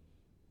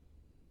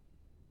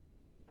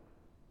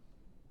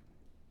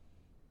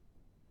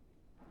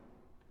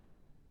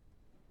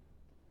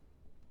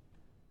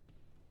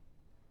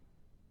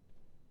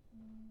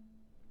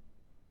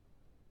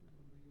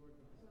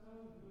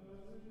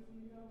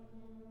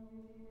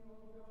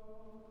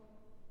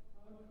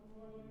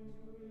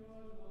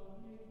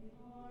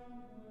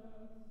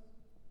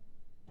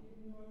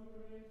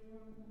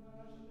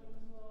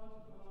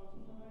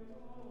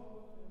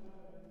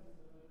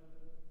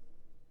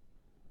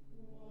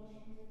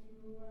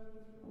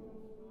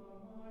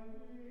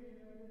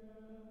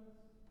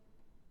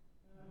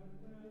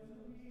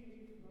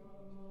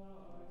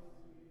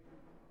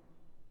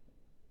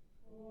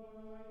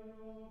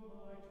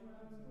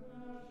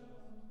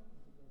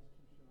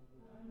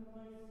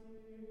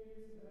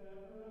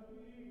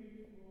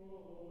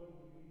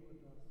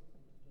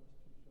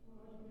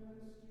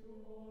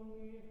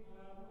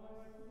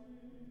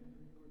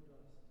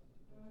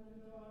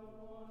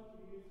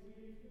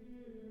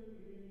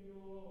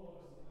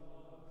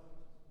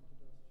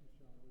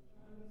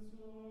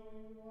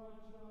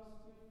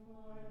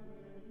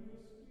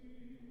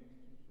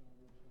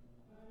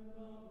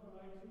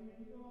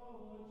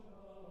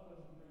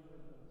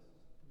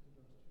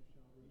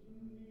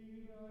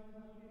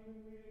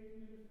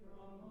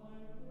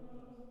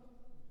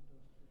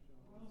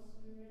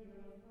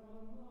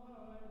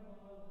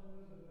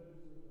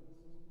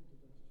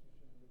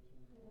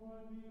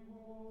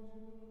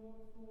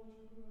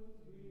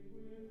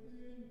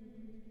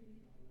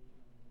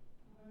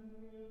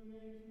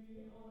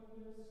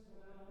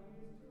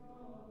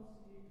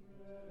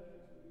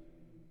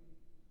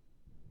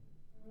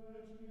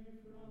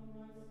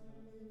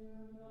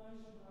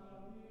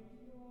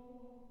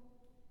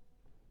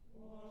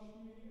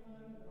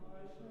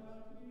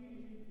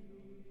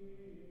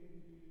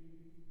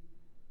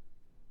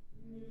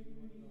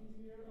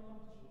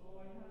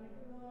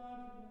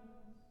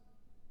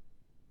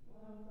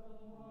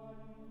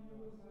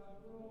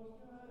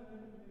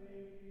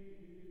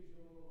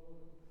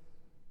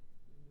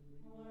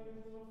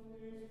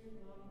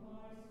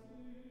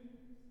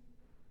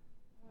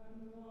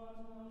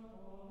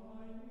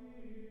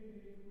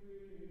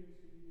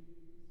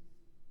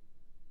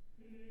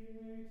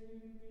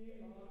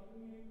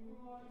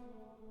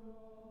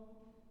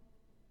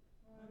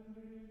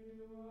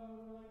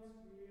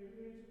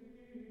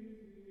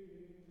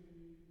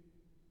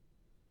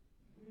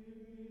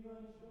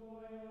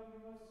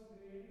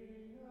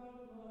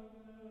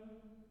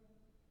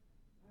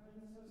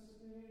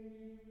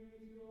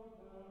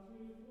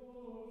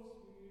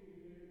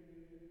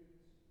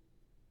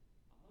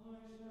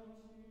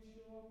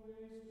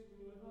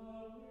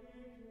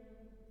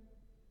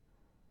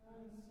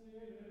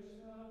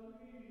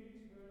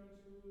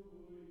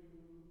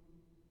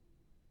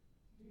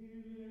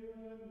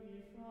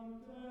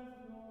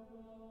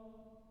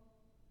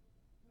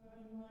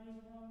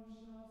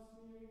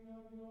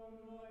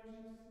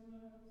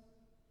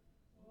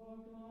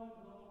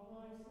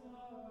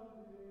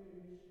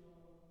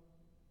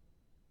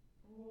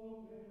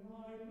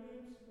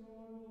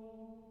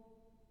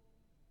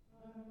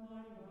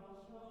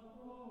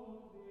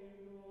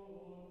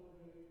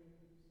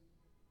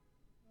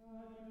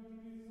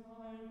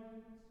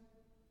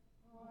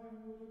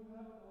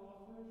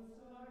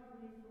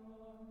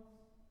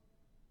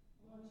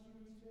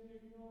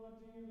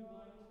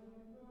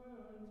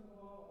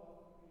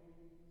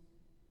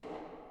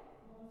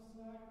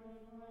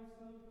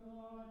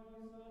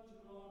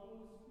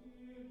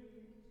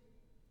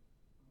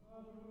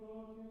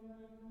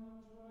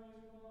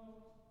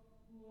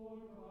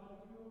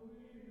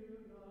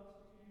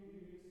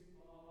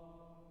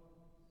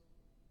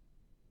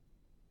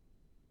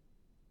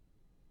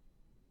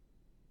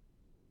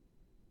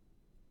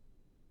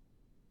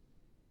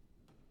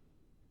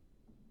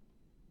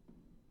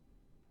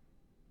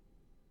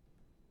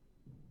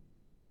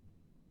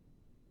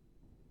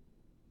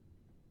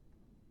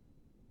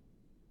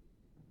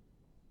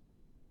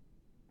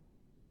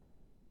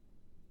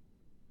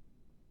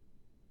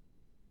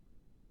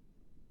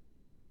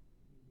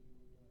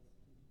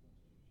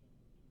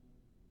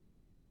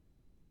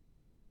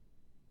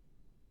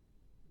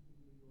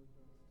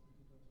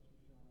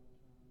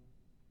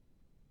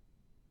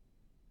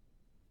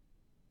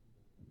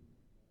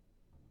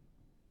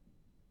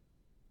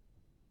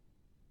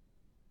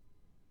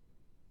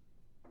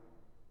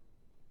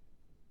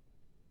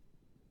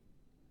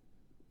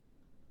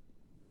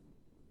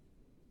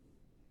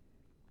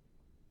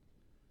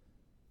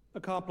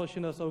 Accomplish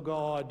in us, O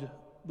God,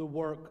 the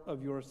work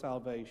of your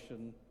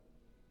salvation.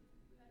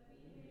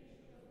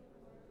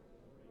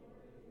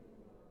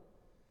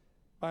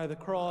 By the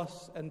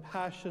cross and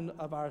passion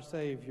of our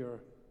Savior,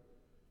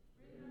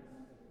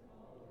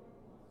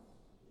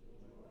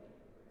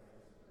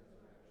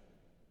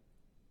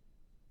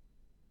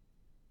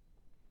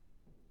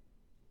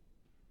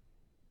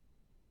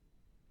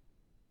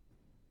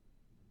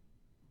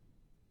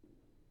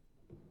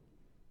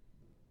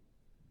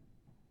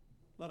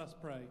 Let us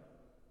pray.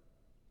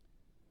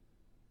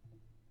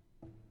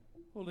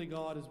 Holy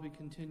God, as we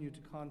continue to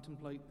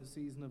contemplate the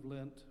season of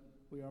Lent,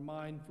 we are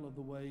mindful of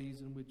the ways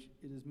in which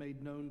it is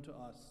made known to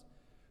us,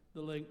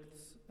 the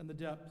lengths and the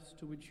depths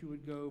to which you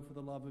would go for the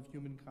love of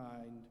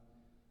humankind.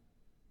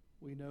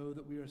 We know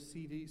that we are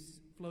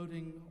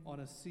floating on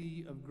a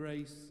sea of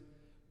grace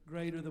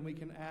greater than we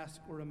can ask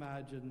or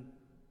imagine.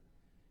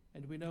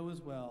 And we know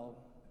as well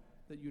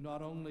that you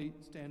not only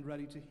stand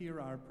ready to hear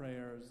our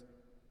prayers,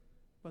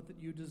 but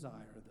that you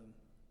desire them.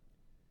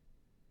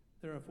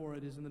 Therefore,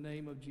 it is in the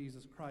name of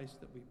Jesus Christ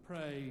that we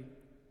pray,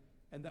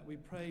 and that we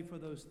pray for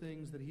those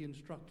things that he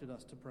instructed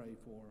us to pray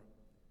for.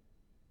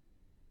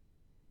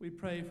 We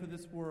pray for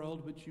this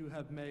world which you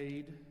have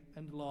made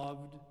and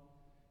loved,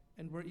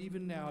 and where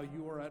even now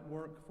you are at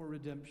work for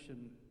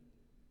redemption.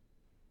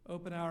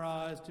 Open our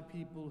eyes to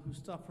people who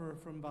suffer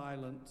from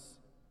violence.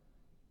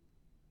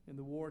 In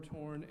the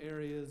war-torn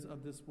areas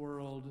of this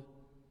world,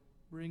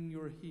 bring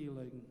your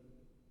healing.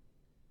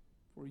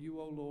 For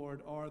you, O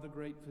Lord, are the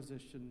great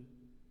physician,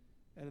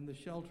 and in the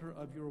shelter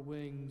of your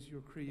wings your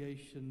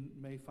creation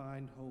may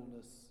find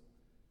wholeness.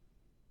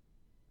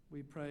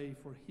 We pray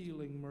for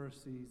healing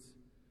mercies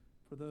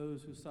for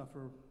those who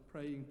suffer,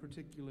 praying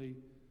particularly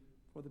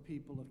for the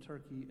people of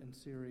Turkey and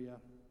Syria.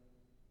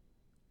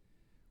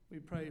 We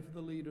pray for the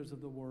leaders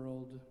of the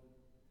world,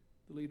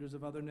 the leaders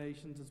of other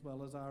nations as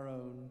well as our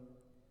own.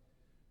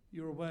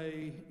 Your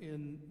way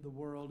in the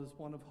world is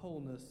one of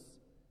wholeness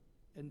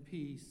and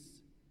peace,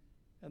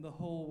 and the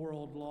whole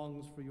world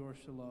longs for your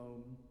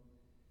shalom.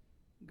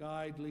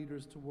 Guide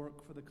leaders to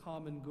work for the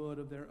common good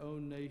of their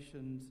own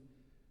nations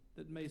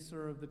that may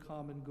serve the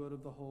common good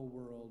of the whole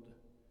world.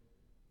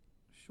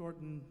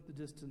 Shorten the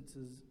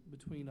distances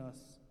between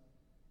us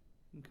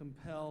and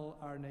compel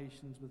our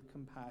nations with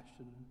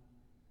compassion.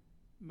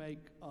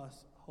 Make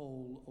us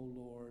whole, O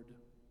Lord.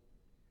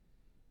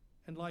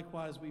 And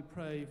likewise we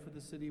pray for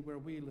the city where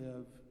we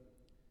live.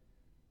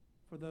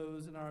 For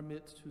those in our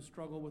midst who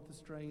struggle with the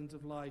strains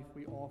of life,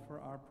 we offer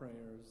our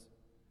prayers.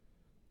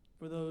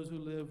 For those who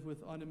live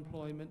with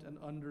unemployment and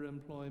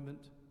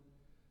underemployment,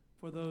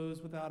 for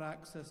those without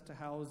access to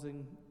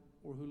housing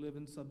or who live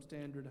in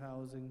substandard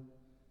housing,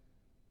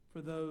 for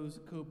those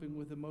coping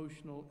with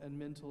emotional and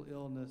mental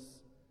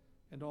illness,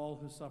 and all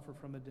who suffer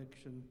from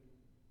addiction,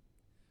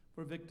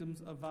 for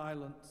victims of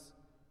violence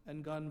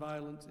and gun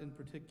violence in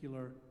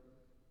particular,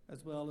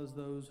 as well as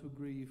those who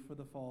grieve for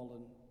the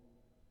fallen.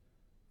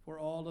 For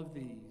all of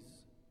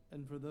these,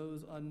 and for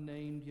those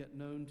unnamed yet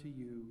known to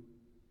you,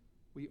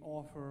 we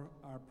offer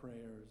our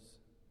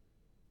prayers.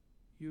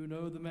 You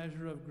know the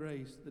measure of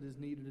grace that is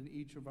needed in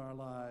each of our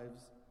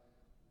lives,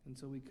 and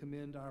so we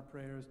commend our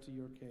prayers to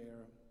your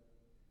care.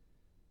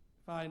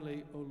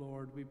 Finally, O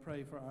Lord, we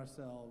pray for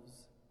ourselves.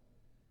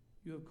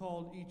 You have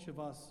called each of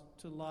us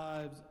to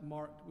lives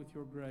marked with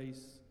your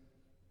grace,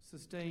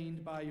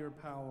 sustained by your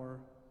power,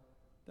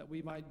 that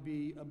we might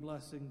be a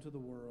blessing to the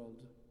world.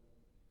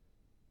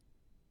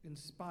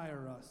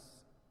 Inspire us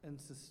and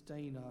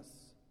sustain us,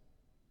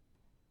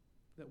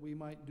 that we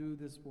might do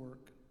this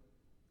work.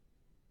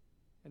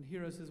 And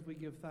hear us as we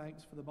give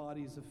thanks for the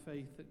bodies of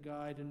faith that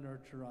guide and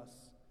nurture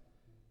us.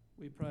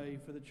 We pray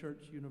for the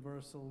Church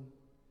Universal,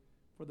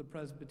 for the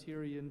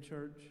Presbyterian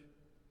Church,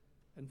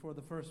 and for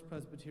the First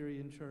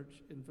Presbyterian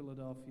Church in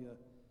Philadelphia.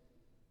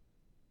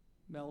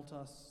 Melt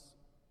us,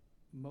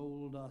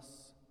 mold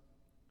us,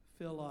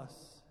 fill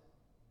us.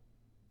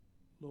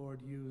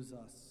 Lord, use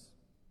us.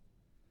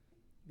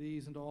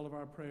 These and all of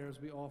our prayers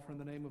we offer in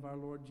the name of our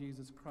Lord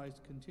Jesus Christ,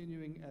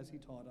 continuing as he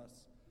taught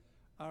us.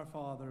 Our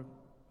Father,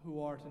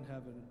 who art in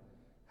heaven,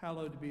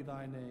 hallowed be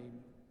thy name.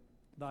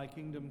 Thy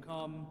kingdom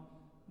come,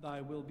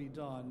 thy will be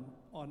done,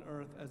 on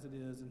earth as it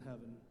is in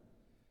heaven.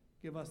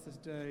 Give us this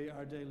day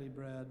our daily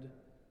bread,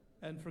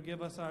 and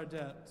forgive us our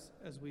debts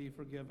as we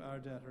forgive our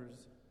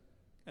debtors.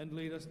 And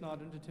lead us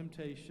not into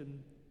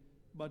temptation,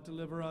 but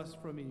deliver us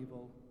from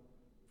evil.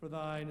 For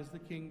thine is the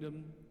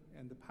kingdom,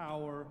 and the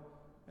power,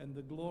 and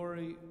the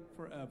glory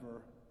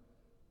forever.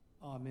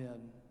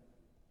 Amen.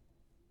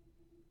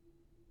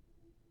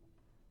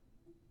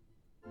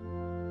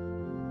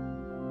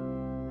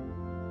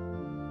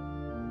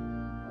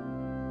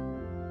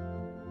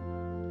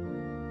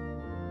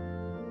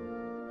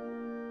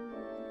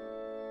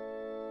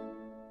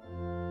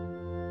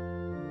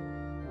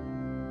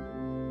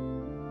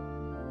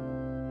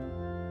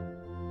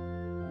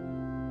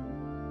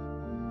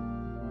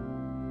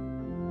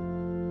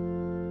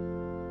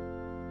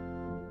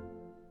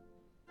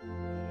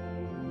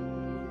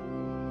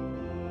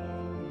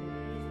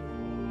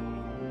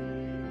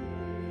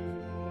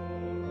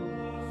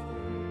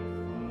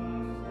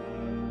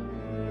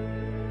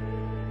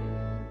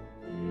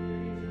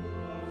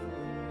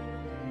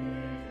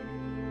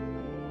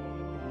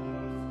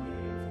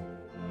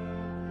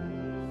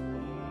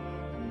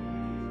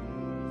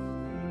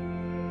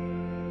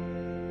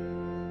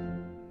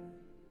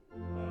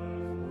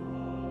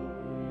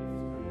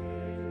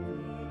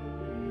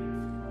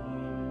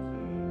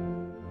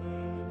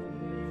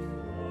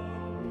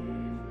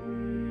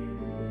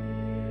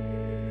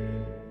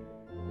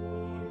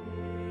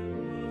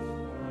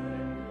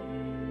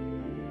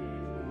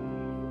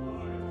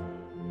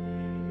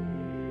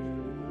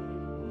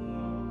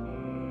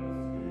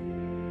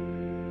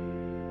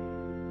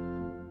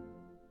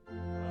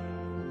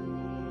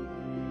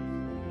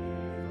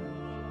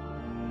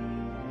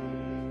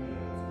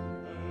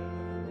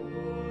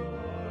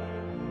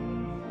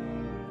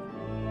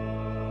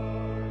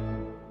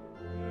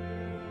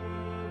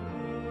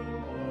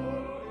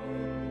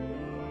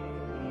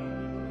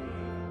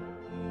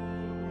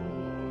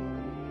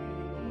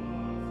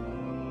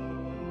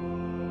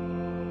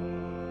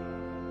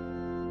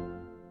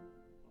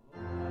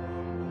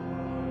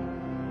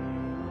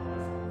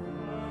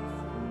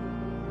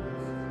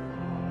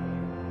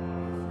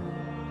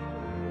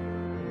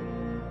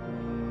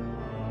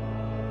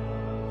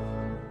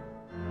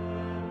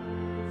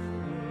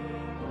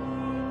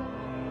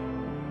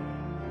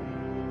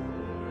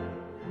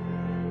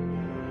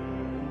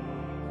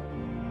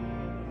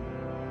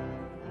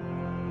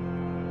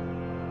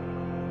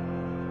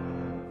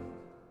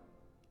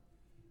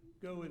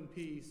 Go in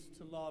peace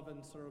to love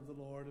and serve the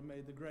Lord, and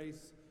may the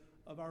grace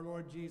of our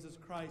Lord Jesus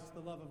Christ, the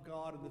love of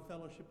God, and the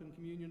fellowship and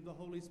communion of the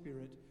Holy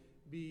Spirit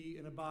be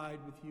and abide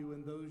with you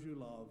and those you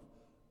love,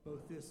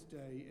 both this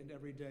day and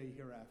every day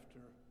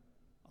hereafter.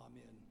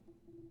 Amen.